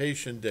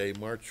Presentation Day,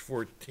 March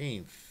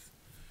 14th.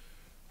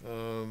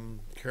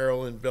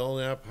 Carroll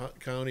Belknap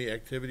County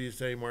Activities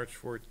Day, March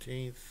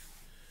 14th.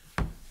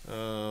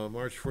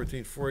 March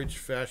 14th, 4-H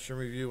Fashion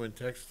Review and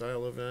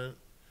Textile Event.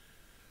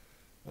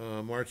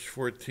 March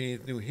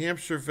 14th, New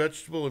Hampshire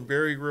Vegetable and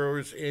Berry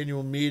Growers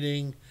Annual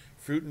Meeting,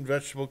 Fruit and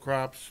Vegetable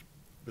Crops,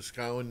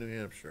 Boscawen, New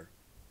Hampshire.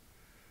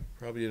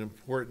 Probably an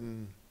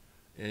important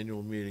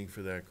annual meeting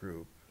for that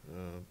group,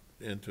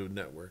 and to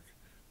network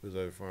with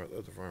other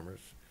farmers.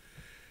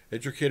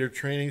 Educator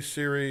Training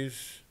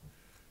Series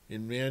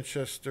in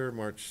Manchester,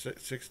 March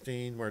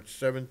 16, March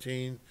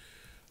 17.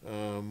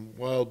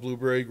 Wild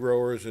Blueberry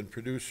Growers and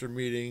Producer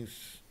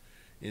Meetings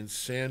in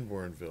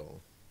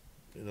Sanbornville,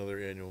 another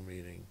annual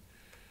meeting.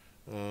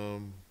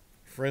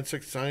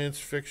 Forensic Science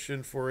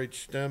Fiction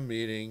 4-H STEM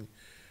meeting,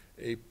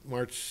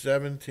 March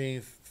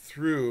 17th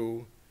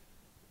through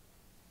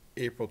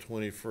April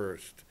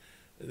 21st.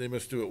 They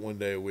must do it one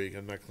day a week.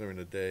 I'm not clearing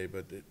the day,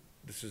 but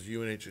this is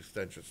UNH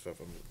Extension stuff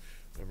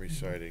I'm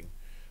reciting.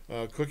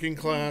 Cooking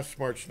class,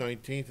 March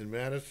 19th in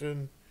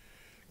Madison.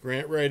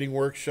 Grant writing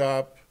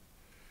workshop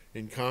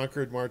in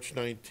Concord, March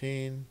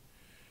 19.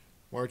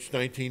 March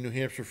 19, New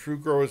Hampshire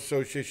Fruit Growers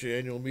Association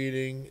annual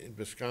meeting in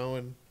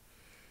Boscawen.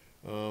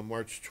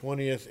 March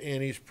 20th,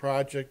 Annie's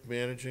Project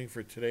Managing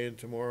for Today and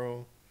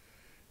Tomorrow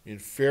in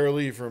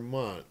Fairleigh,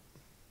 Vermont.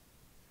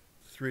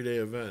 3-day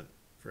event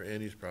for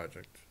Annie's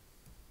Project.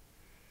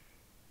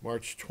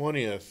 March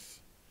 20th,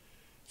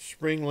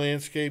 Spring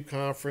Landscape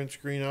Conference,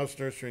 Greenhouse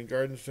Nursery and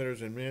Garden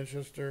Centers in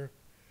Manchester.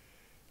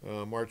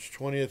 March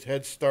 20th,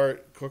 Head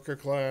Start Cooker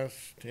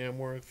Class,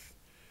 Tamworth.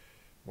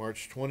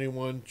 March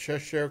 21,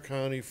 Cheshire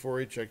County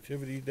 4-H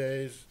Activity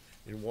Days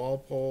in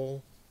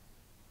Walpole.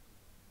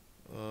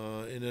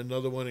 And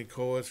another one in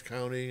Coas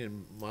County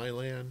in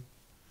Milan.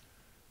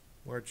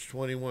 March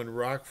 21,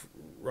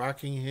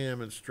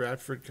 Rockingham and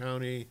Stratford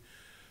County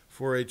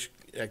 4-H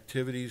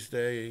Activities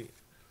Day.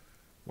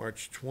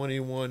 March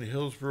 21,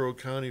 Hillsborough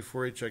County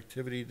 4-H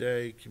Activity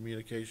Day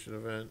Communication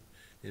Event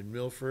in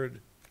Milford.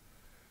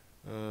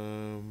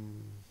 Let's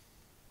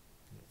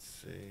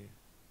see.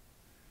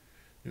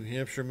 New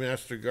Hampshire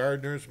Master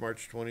Gardeners,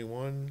 March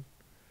 21.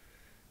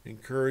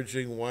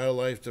 Encouraging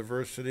Wildlife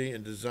Diversity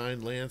and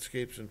Design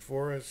Landscapes and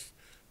Forests,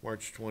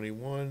 March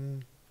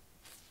 21.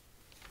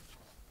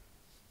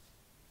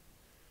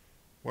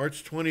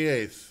 March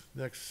 28th,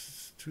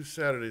 next 2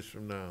 Saturdays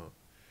from now,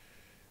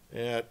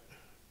 at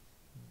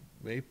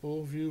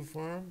Mapleview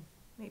Farm?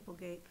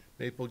 Maplegate.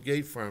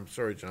 Maplegate Farm,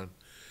 sorry, John.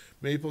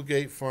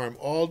 Maplegate Farm,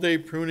 all-day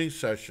pruning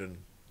session.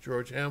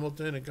 George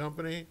Hamilton and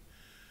company.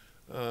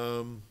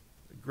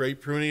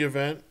 Great pruning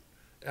event.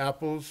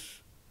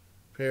 Apples,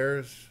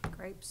 pears,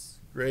 Grapes,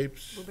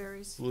 grapes,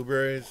 blueberries.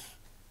 blueberries.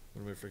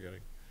 What am I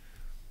forgetting?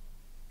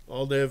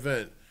 All-day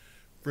event.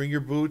 Bring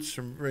your boots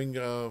and bring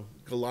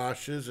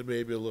galoshes. It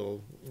may be a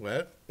little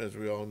wet, as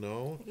we all I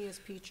know. think he has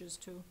peaches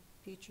too.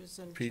 Peaches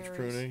and peach cherries.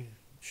 pruning,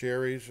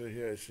 cherries,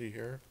 yeah, I see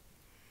here.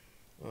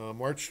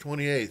 March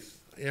 28th,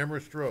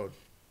 Amherst Road.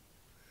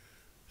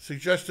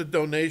 Suggested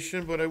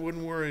donation, but I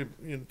wouldn't worry,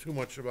 too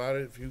much about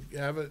it. If you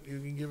have it, you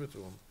can give it to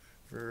them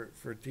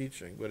for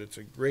teaching. But it's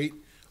a great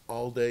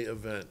all-day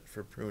event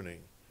for pruning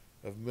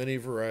of many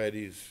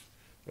varieties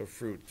of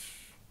fruits.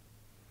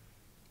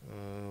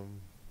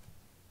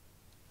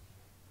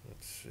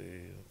 Let's see,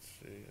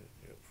 I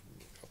got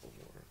a couple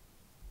more.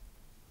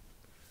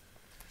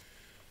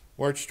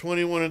 March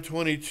 21 and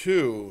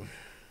 22,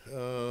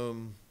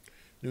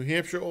 New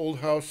Hampshire Old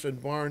House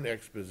and Barn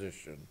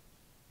Exposition,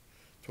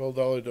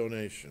 $12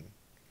 donation.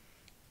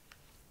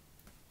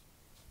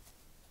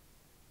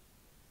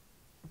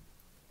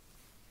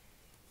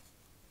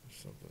 There's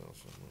something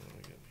else I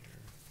want to get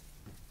here.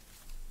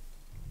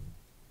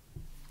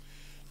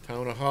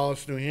 Town of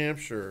Hollis, New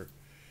Hampshire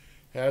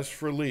has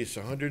for lease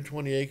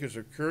 120 acres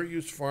of current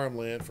use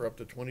farmland for up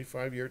to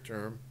 25-year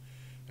term.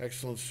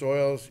 Excellent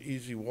soils,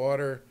 easy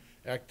water,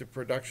 active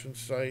production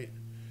site.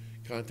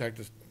 Contact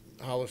the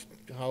Hollis,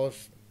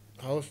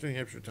 New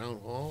Hampshire Town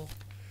Hall.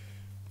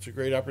 It's a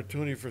great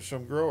opportunity for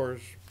some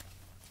growers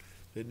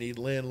that need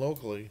land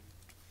locally.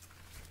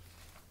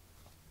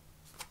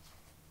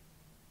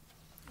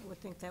 I would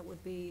think that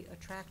would be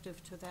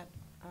attractive to that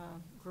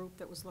group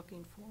that was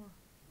looking for,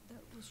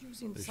 that was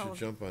using They some should of.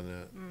 jump on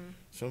that.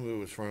 Some of it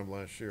was farmed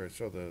last year. I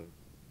saw the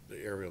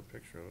aerial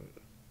picture of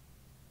it.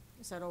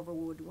 Is that over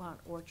Woodwant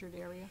Orchard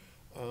area?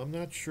 I'm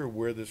not sure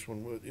where this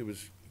one was. It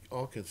was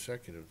all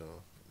consecutive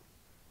though,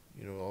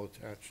 all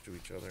attached to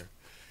each other.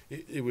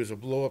 It was a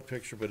blow-up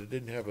picture, but it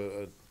didn't have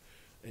a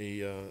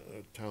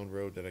town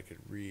road that I could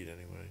read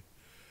anyway.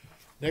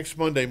 Next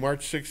Monday,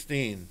 March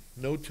 16,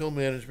 no-till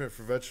management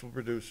for vegetable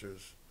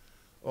producers.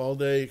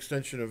 All-day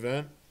extension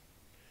event,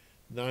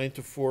 9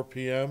 to 4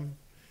 p.m.,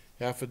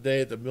 half a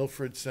day at the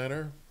Milford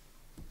Center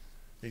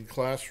in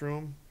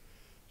classroom,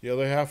 the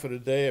other half of the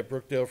day at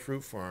Brookdale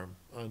Fruit Farm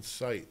on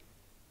site.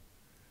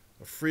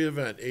 A free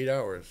event, 8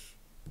 hours.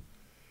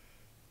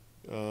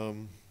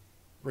 Bring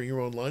your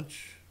own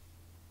lunch,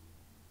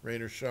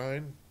 rain or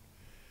shine.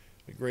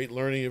 A great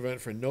learning event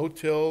for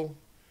no-till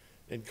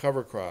and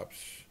cover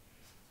crops.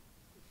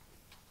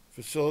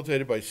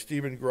 Facilitated by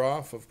Stephen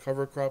Groff of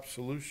Cover Crop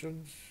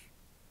Solutions.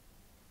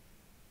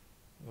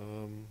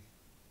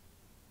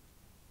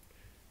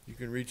 You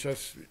can reach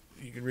us.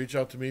 You can reach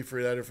out to me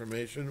for that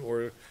information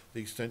or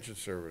the extension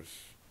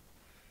service.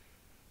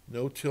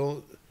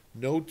 No-till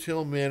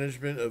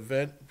management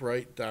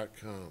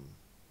eventbrite.com.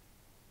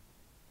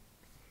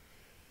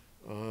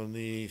 On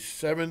the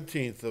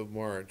 17th of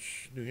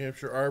March, New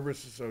Hampshire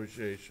Arborist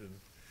Association,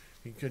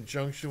 in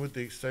conjunction with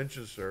the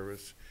Extension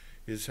Service,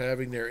 is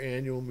having their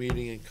annual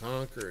meeting in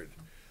Concord.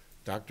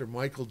 Dr.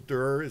 Michael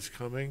Durr is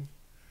coming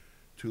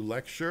to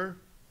lecture.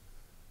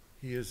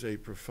 He is a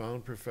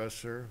profound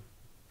professor,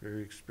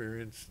 very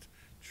experienced,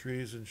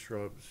 trees and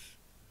shrubs.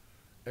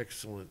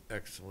 Excellent,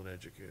 excellent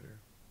educator.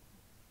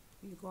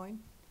 Are you going?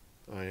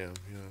 I am,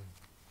 yeah.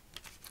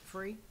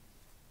 Free?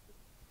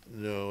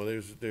 No,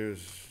 there's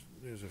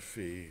a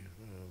fee.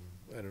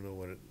 I don't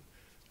know.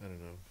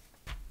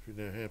 If you're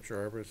New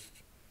Hampshire Arborist,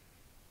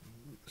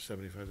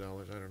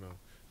 $75, I don't know.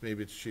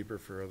 Maybe it's cheaper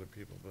for other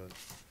people, but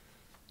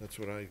that's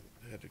what I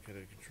had to kind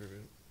of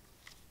contribute.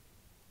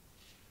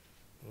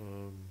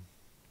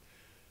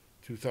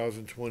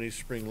 2020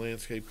 Spring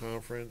Landscape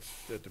Conference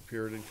at the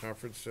Puritan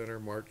Conference Center,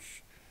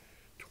 March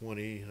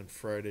 20 on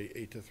Friday,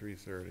 8 to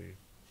 3:30.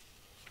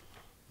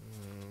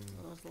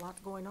 Well, there's a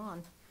lot going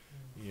on.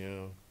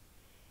 Yeah.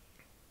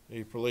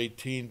 April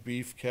 18,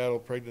 Beef, Cattle,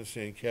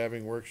 Pregnancy, and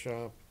Calving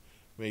Workshop.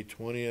 May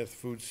 20th,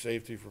 Food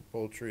Safety for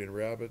Poultry and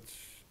Rabbits.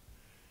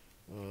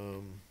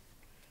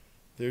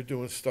 They're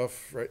doing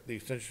stuff, right, the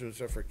extension doing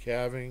stuff for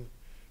calving,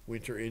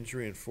 winter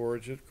injury and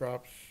forage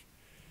crops,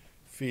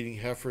 feeding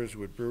heifers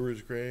with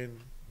brewer's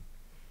grain,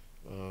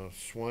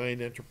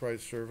 swine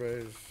enterprise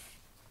surveys.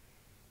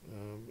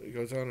 It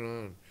goes on and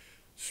on.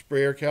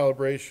 Sprayer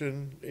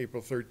calibration,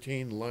 April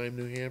 13, Lyme,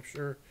 New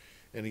Hampshire,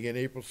 and again,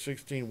 April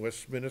 16,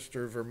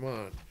 Westminster,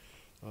 Vermont.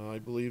 I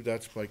believe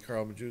that's by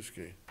Carl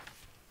Majewski.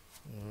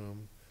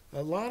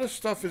 A lot of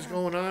stuff is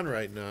going on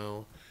right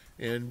now,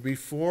 and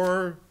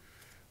before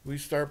we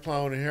start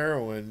plowing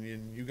heroin,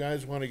 and you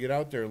guys want to get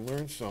out there and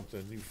learn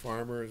something, you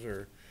farmers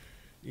or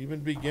even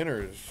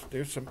beginners,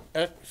 there's some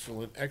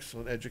excellent,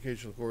 excellent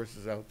educational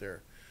courses out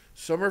there.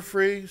 Some are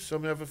free,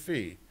 some have a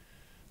fee.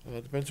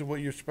 It depends on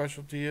what your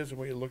specialty is and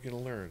what you're looking to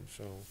learn,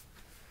 so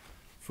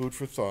food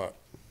for thought.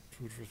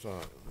 Food for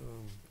thought.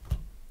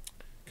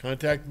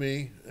 Contact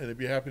me, and I'd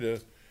be happy to,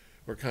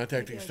 or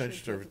contact the Maybe I Extension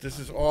should take Service. a This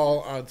is copy.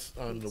 all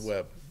on the Please.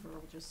 web.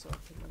 Or just so I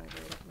can, when I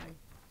write up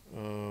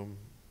my,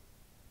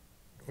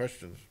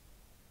 Questions?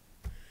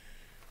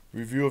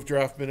 Review of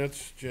draft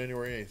minutes,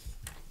 January 8th.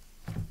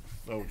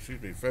 Oh,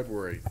 excuse me,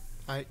 February.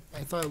 I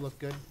thought it looked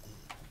good.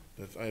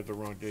 I have the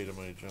wrong date on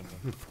my agenda.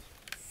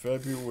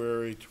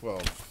 February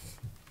 12th.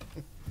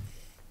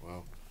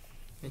 Wow.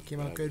 It came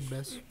out good,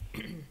 Bess.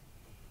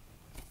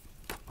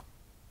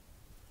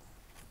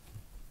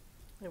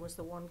 there was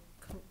the one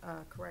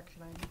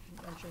correction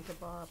I mentioned to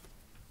Bob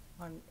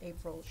on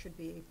April, it should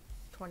be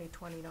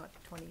 2020, not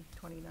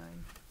 2029.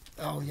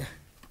 Oh, yeah.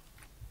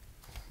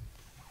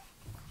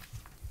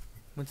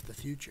 What's the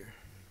future?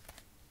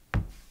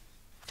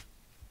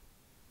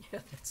 Yeah,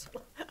 that's,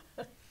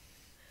 I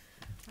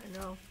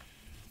know.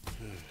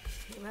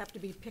 You'll have to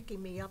be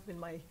picking me up in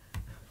my,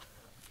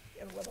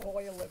 with an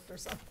oil lift or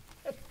something.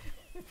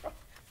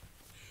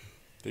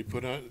 They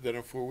put on, that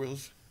on four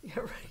wheels?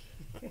 Yeah,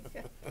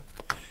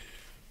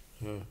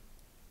 right.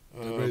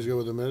 Everybody's good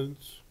with the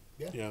minutes?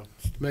 Yeah.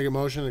 Make a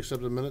motion,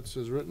 accept the minutes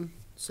as written?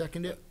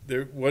 Second it?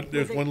 There's With one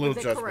the- little with the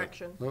adjustment.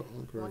 correction. No,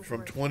 correct. From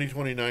Correction.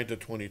 2029 to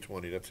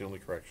 2020, that's the only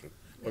correction.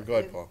 Yeah, But go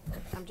ahead, they- Paul.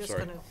 I'm just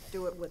Sorry. gonna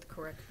do it with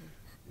correction.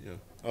 Yeah,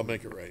 I'll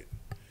make it right.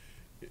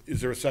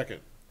 Is there a second?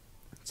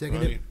 Second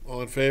Ronnie, it?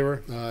 all in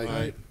favor?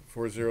 Aye.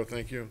 4-0,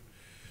 thank you.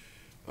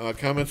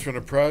 Comments from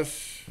the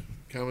press,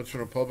 comments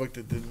from the public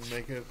that didn't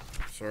make it,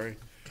 sorry.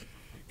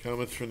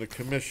 Comments from the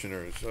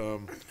commissioners.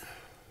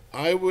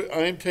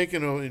 I'm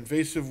taking an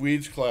invasive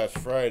weeds class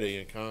Friday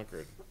in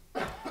Concord,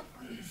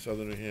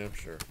 Southern New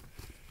Hampshire.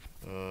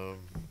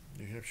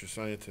 New Hampshire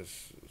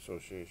Scientists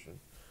Association.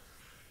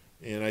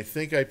 And I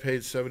think I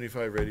paid $75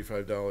 or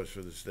 $85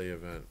 for this day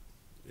event.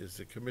 Is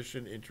the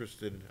commission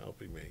interested in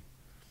helping me?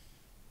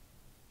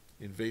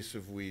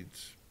 Invasive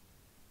weeds.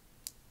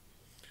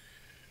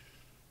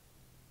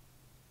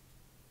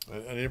 I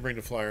didn't bring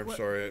the flyer, I'm What-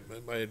 sorry.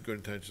 I had good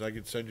intentions. I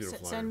could send you the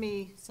flyer.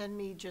 Send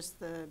me just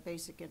the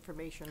basic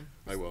information.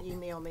 I will. Just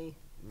email me.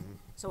 Mhm.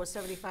 So it's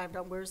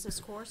 $75, where's this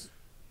course?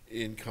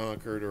 In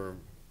Concord or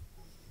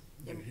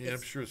New It's-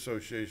 Hampshire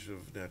Association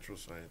of Natural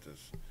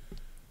Scientists.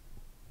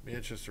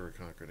 Manchester or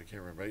Concord, I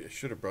can't remember. I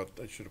should have put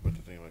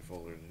the thing in my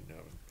folder and didn't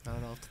have it. I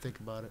don't know, I'll have to think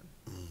about it.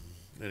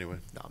 Anyway,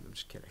 No, I'm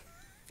just kidding.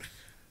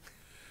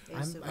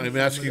 Basic, I'm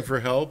asking for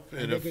help, I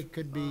and think if it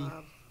could be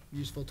uh,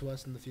 useful to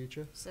us in the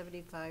future.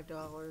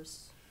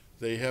 $75.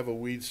 they have a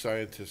weed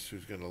scientist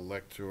who's gonna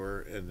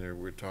lecture, and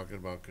we're talking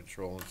about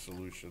controlling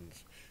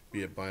solutions,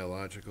 be it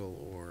biological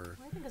or,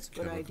 I think it's a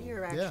good Chemical.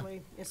 idea, Yeah.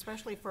 actually,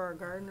 especially for our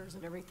gardeners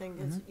and everything.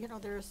 It's, you know,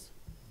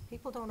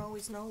 people don't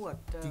always know what,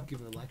 You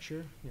give a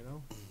lecture, you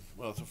know?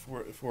 well, it's a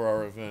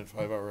 4-hour event,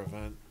 5-hour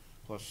event,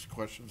 plus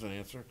questions and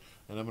answer.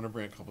 And I'm gonna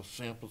bring a couple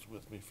samples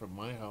with me from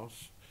my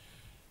house.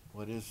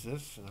 What is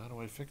this and how do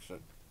I fix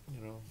it?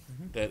 You know,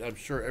 that I'm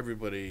sure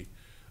everybody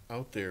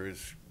out there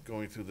is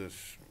going through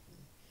this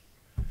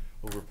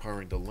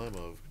overpowering dilemma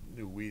of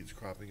new weeds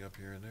cropping up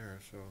here and there,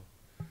 so.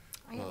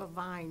 I have a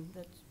vine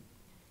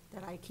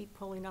that I keep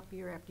pulling up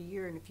year after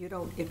year, and if you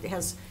don't,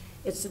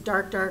 it's a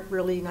dark,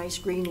 really nice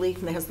green leaf,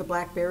 and it has the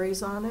black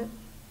berries on it.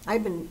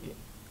 I've been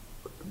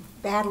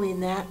battling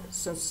that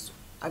since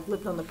I've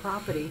lived on the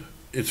property.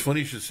 It's funny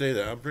you should say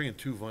that. I'm bringing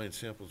 2 vine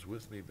samples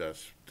with me,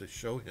 Bess, to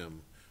show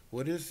him,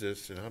 what is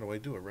this and how do I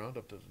do it?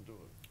 Roundup doesn't do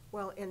it.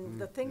 Well, and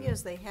the thing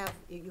is,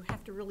 you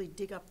have to really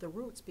dig up the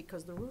roots,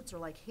 because the roots are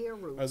like hair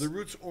roots. Are the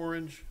roots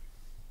orange?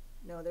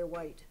 No, they're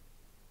white.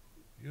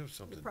 You have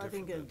something You're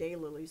probably different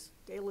thinking then. of daylilies.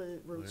 Daylily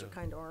roots are yeah.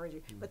 kind of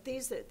orangey. But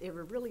these, they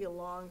were really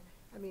along,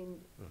 I mean,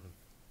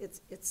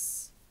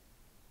 it's,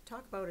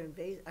 talk about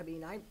invasive, I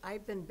mean,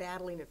 I've been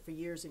battling it for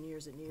years and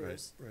years and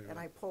years. right, And right.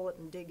 I pull it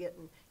and dig it,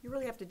 and you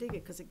really have to dig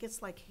it, because it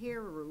gets like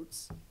hair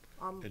roots. It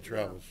you know,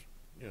 travels,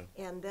 yeah.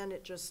 And then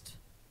it just,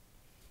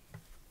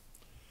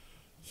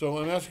 So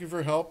I'm asking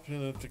for help,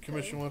 and if the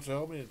commission Okay. wants to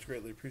help me, it's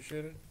greatly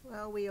appreciated.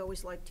 well, we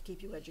always like to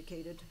keep you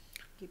educated,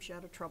 keeps you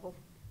out of trouble.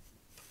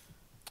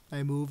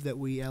 I move that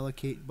we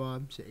allocate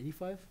Bob, say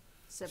 85?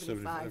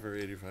 75. or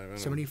 85, I don't know.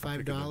 Pick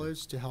a number.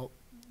 $75 to help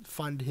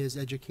fund his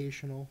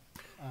educational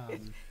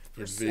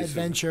Invasive-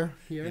 adventure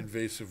here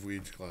Invasive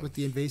weeds class. with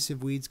the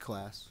invasive weeds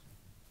class.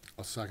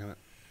 I'll second it.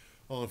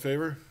 All in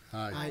favor?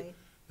 Aye. Aye.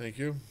 Thank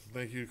you.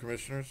 Thank you,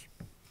 commissioners.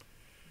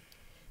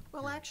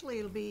 Well, actually,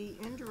 it'll be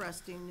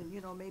interesting, you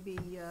know, maybe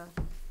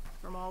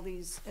from all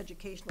these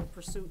educational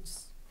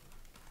pursuits.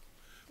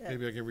 that-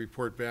 Maybe I can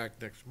report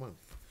back next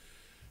month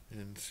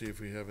and see if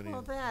we have any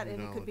Well, that, new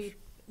and it could be, knowledge.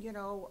 you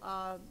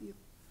know, you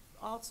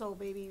also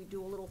maybe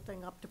do a little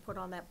thing up to put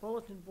on that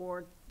bulletin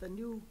board, the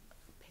new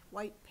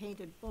white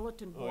painted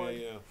bulletin Oh, board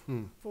yeah,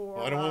 yeah. for,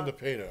 Well, I don't want them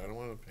to paint it. I don't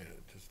want them to paint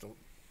it. Just don't,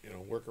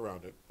 work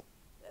around it.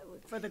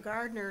 for the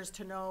gardeners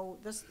to know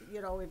this,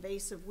 you know,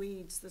 invasive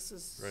weeds, this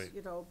is, Right.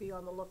 you know, be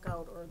on the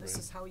lookout, or this Right.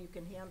 is how you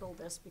can handle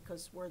this,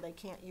 because where they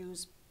can't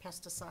use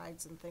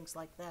pesticides and things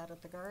like that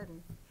at the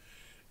garden.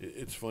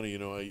 It's funny,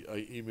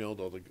 I emailed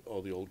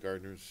all the old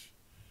gardeners,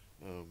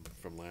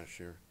 from last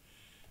year,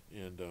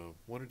 and,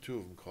 1 or 2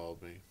 of them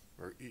called me,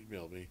 or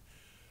emailed me,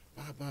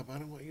 Bob, I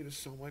don't want you to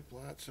sow my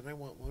plots, and I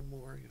want one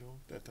more,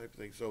 that type of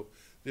thing. So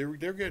they're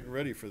getting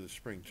ready for the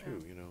spring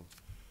too,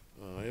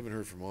 I haven't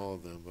heard from all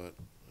of them, but,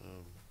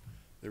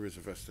 there is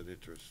a vested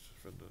interest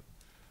from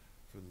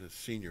the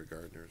senior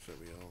gardeners that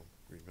we all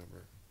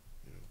remember,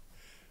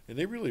 And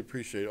they really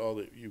appreciate all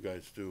that you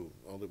guys do,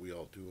 all that we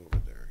all do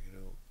over there,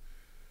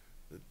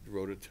 the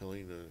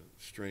rototilling, the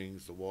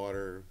strings, the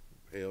water,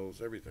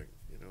 pails, everything,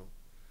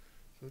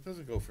 So it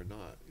doesn't go for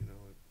naught,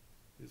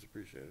 it is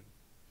appreciated.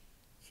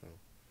 So,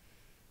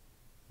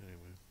 Anyway,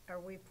 Are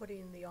we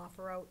putting the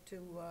offer out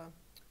to,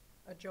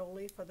 a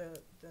Jolie for the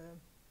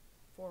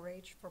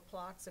 4-H for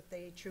plots if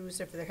they choose,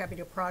 if they're having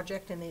a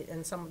project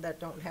and some that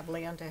don't have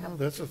land to oh, have,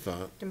 that's a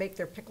thought. to make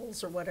their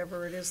pickles or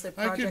whatever it is, the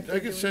I project could, they're I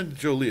could doing? send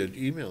Jolie an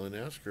email and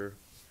ask her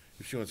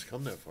if she wants to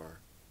come that far.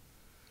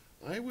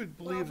 I would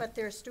Well, believe, but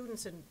there's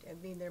students and, I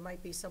mean, there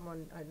might be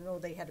someone, I know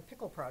they had a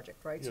pickle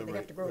project, right? So Yeah, they have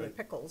right, to grow their right,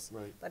 pickles.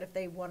 right. But if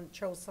they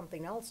chose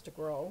something else to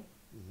grow,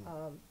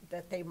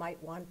 that they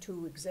might want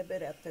to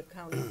exhibit at the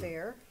county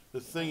fair. the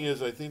thing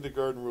is, I think the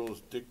garden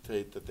rules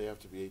dictate that they have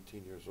to be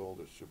 18 years old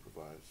or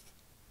supervised.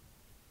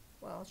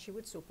 Well, she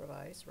would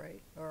supervise,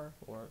 right? Or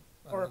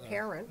a another-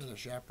 parent. As a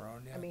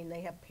chaperone, yeah. I mean, they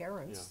have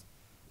parents.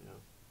 Yeah.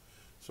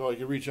 So I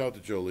could reach out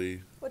to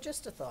Jolie Well,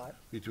 just a thought.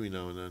 between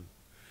now and then.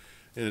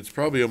 And it's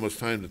probably almost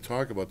time to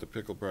talk about the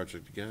pickle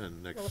project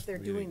again next Well, if they're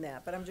meeting. doing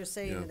that, but I'm just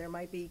Yeah. saying, there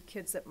might be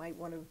kids that might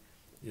want to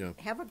Yeah,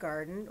 have a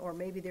garden, or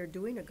maybe they're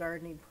doing a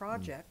gardening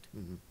project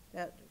mhm.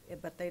 that,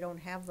 but they don't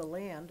have the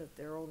land at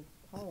their own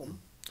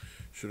home.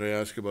 Should I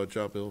ask about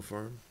Chop Hill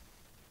Farm?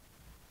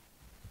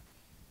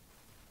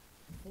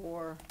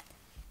 Or,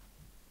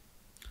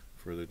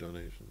 Further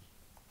donations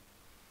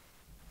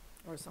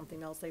or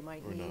something else they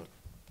might or need. not?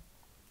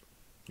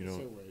 You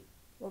know,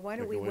 Well, why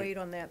don't Take we a wait. wait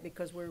on that,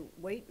 because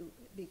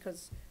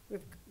because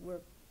we're,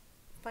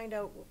 find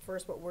out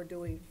first what we're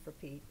doing for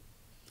Pete,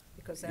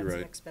 because You're that's an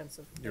right.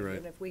 expensive thing. You're right.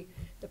 And if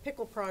the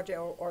pickle project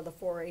or the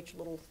 4-H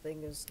little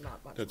thing is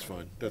not much That's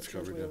money. fine. That's It's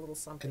covered, usually a yeah. little I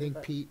something, think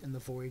but, Pete and the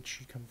 4-H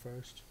should come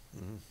first.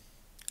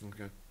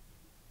 okay.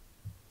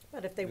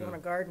 but if they want a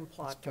Yeah. garden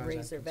plot As to far as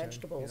raise their I'm concerned,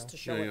 vegetables you know. to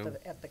show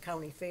Yeah, at the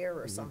county fair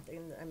or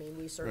something, I mean,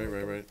 we Right, certainly right,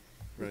 can- right,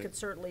 we right. could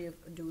certainly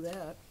do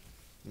that.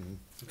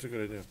 That's a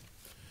good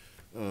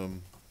idea.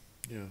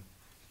 Yeah.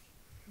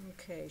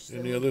 Okay, so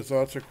Any other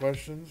thoughts or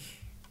questions?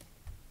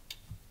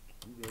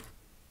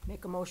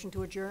 make a motion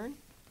to adjourn?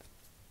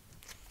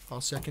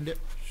 I'll second it.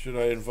 Should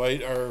I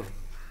invite our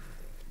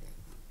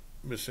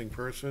missing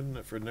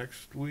person for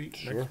next week,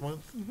 Sure. next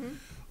month?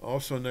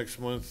 Also, next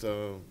month,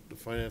 the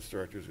finance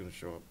director is gonna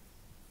show up.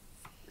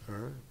 All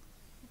right,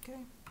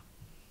 Okay,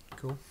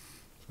 Cool.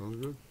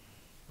 sounds good.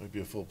 Might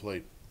be a full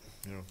plate,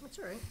 you know. that's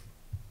all right.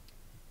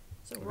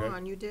 So Okay.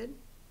 Ron, you did?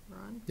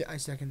 Ron? Yeah, I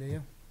second it,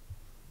 yeah.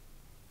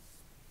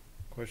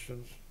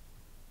 Questions?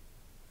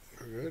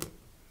 We're good.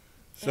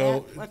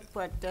 So, What,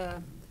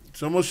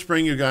 it's almost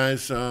spring, you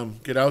guys.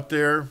 Get out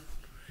there,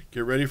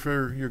 get ready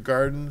for your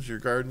gardens, your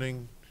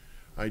gardening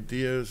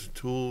ideas,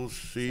 tools,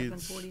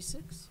 seeds.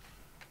 7:46?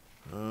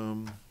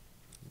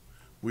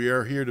 We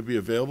are here to be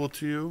available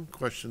to you,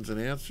 questions and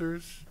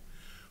answers.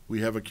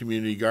 We have a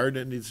community garden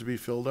that needs to be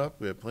filled up.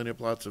 We have plenty of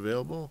plots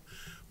available.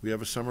 We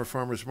have a summer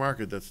farmers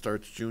market that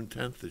starts June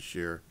 10th this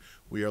year.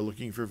 We are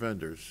looking for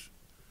vendors.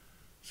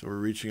 So we're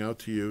reaching out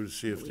to you to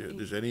see if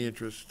there's any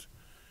interest.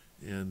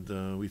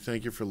 And we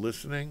thank you for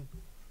listening.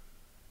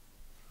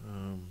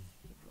 April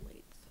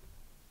 8th.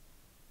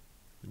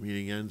 The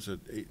meeting ends at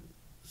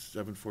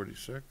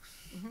 7:46.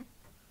 Mhm.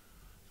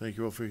 Thank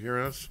you all for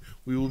hearing us.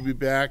 We will be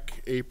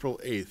back April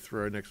 8th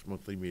for our next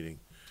monthly meeting.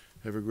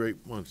 Have a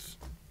great month.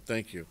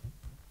 Thank you.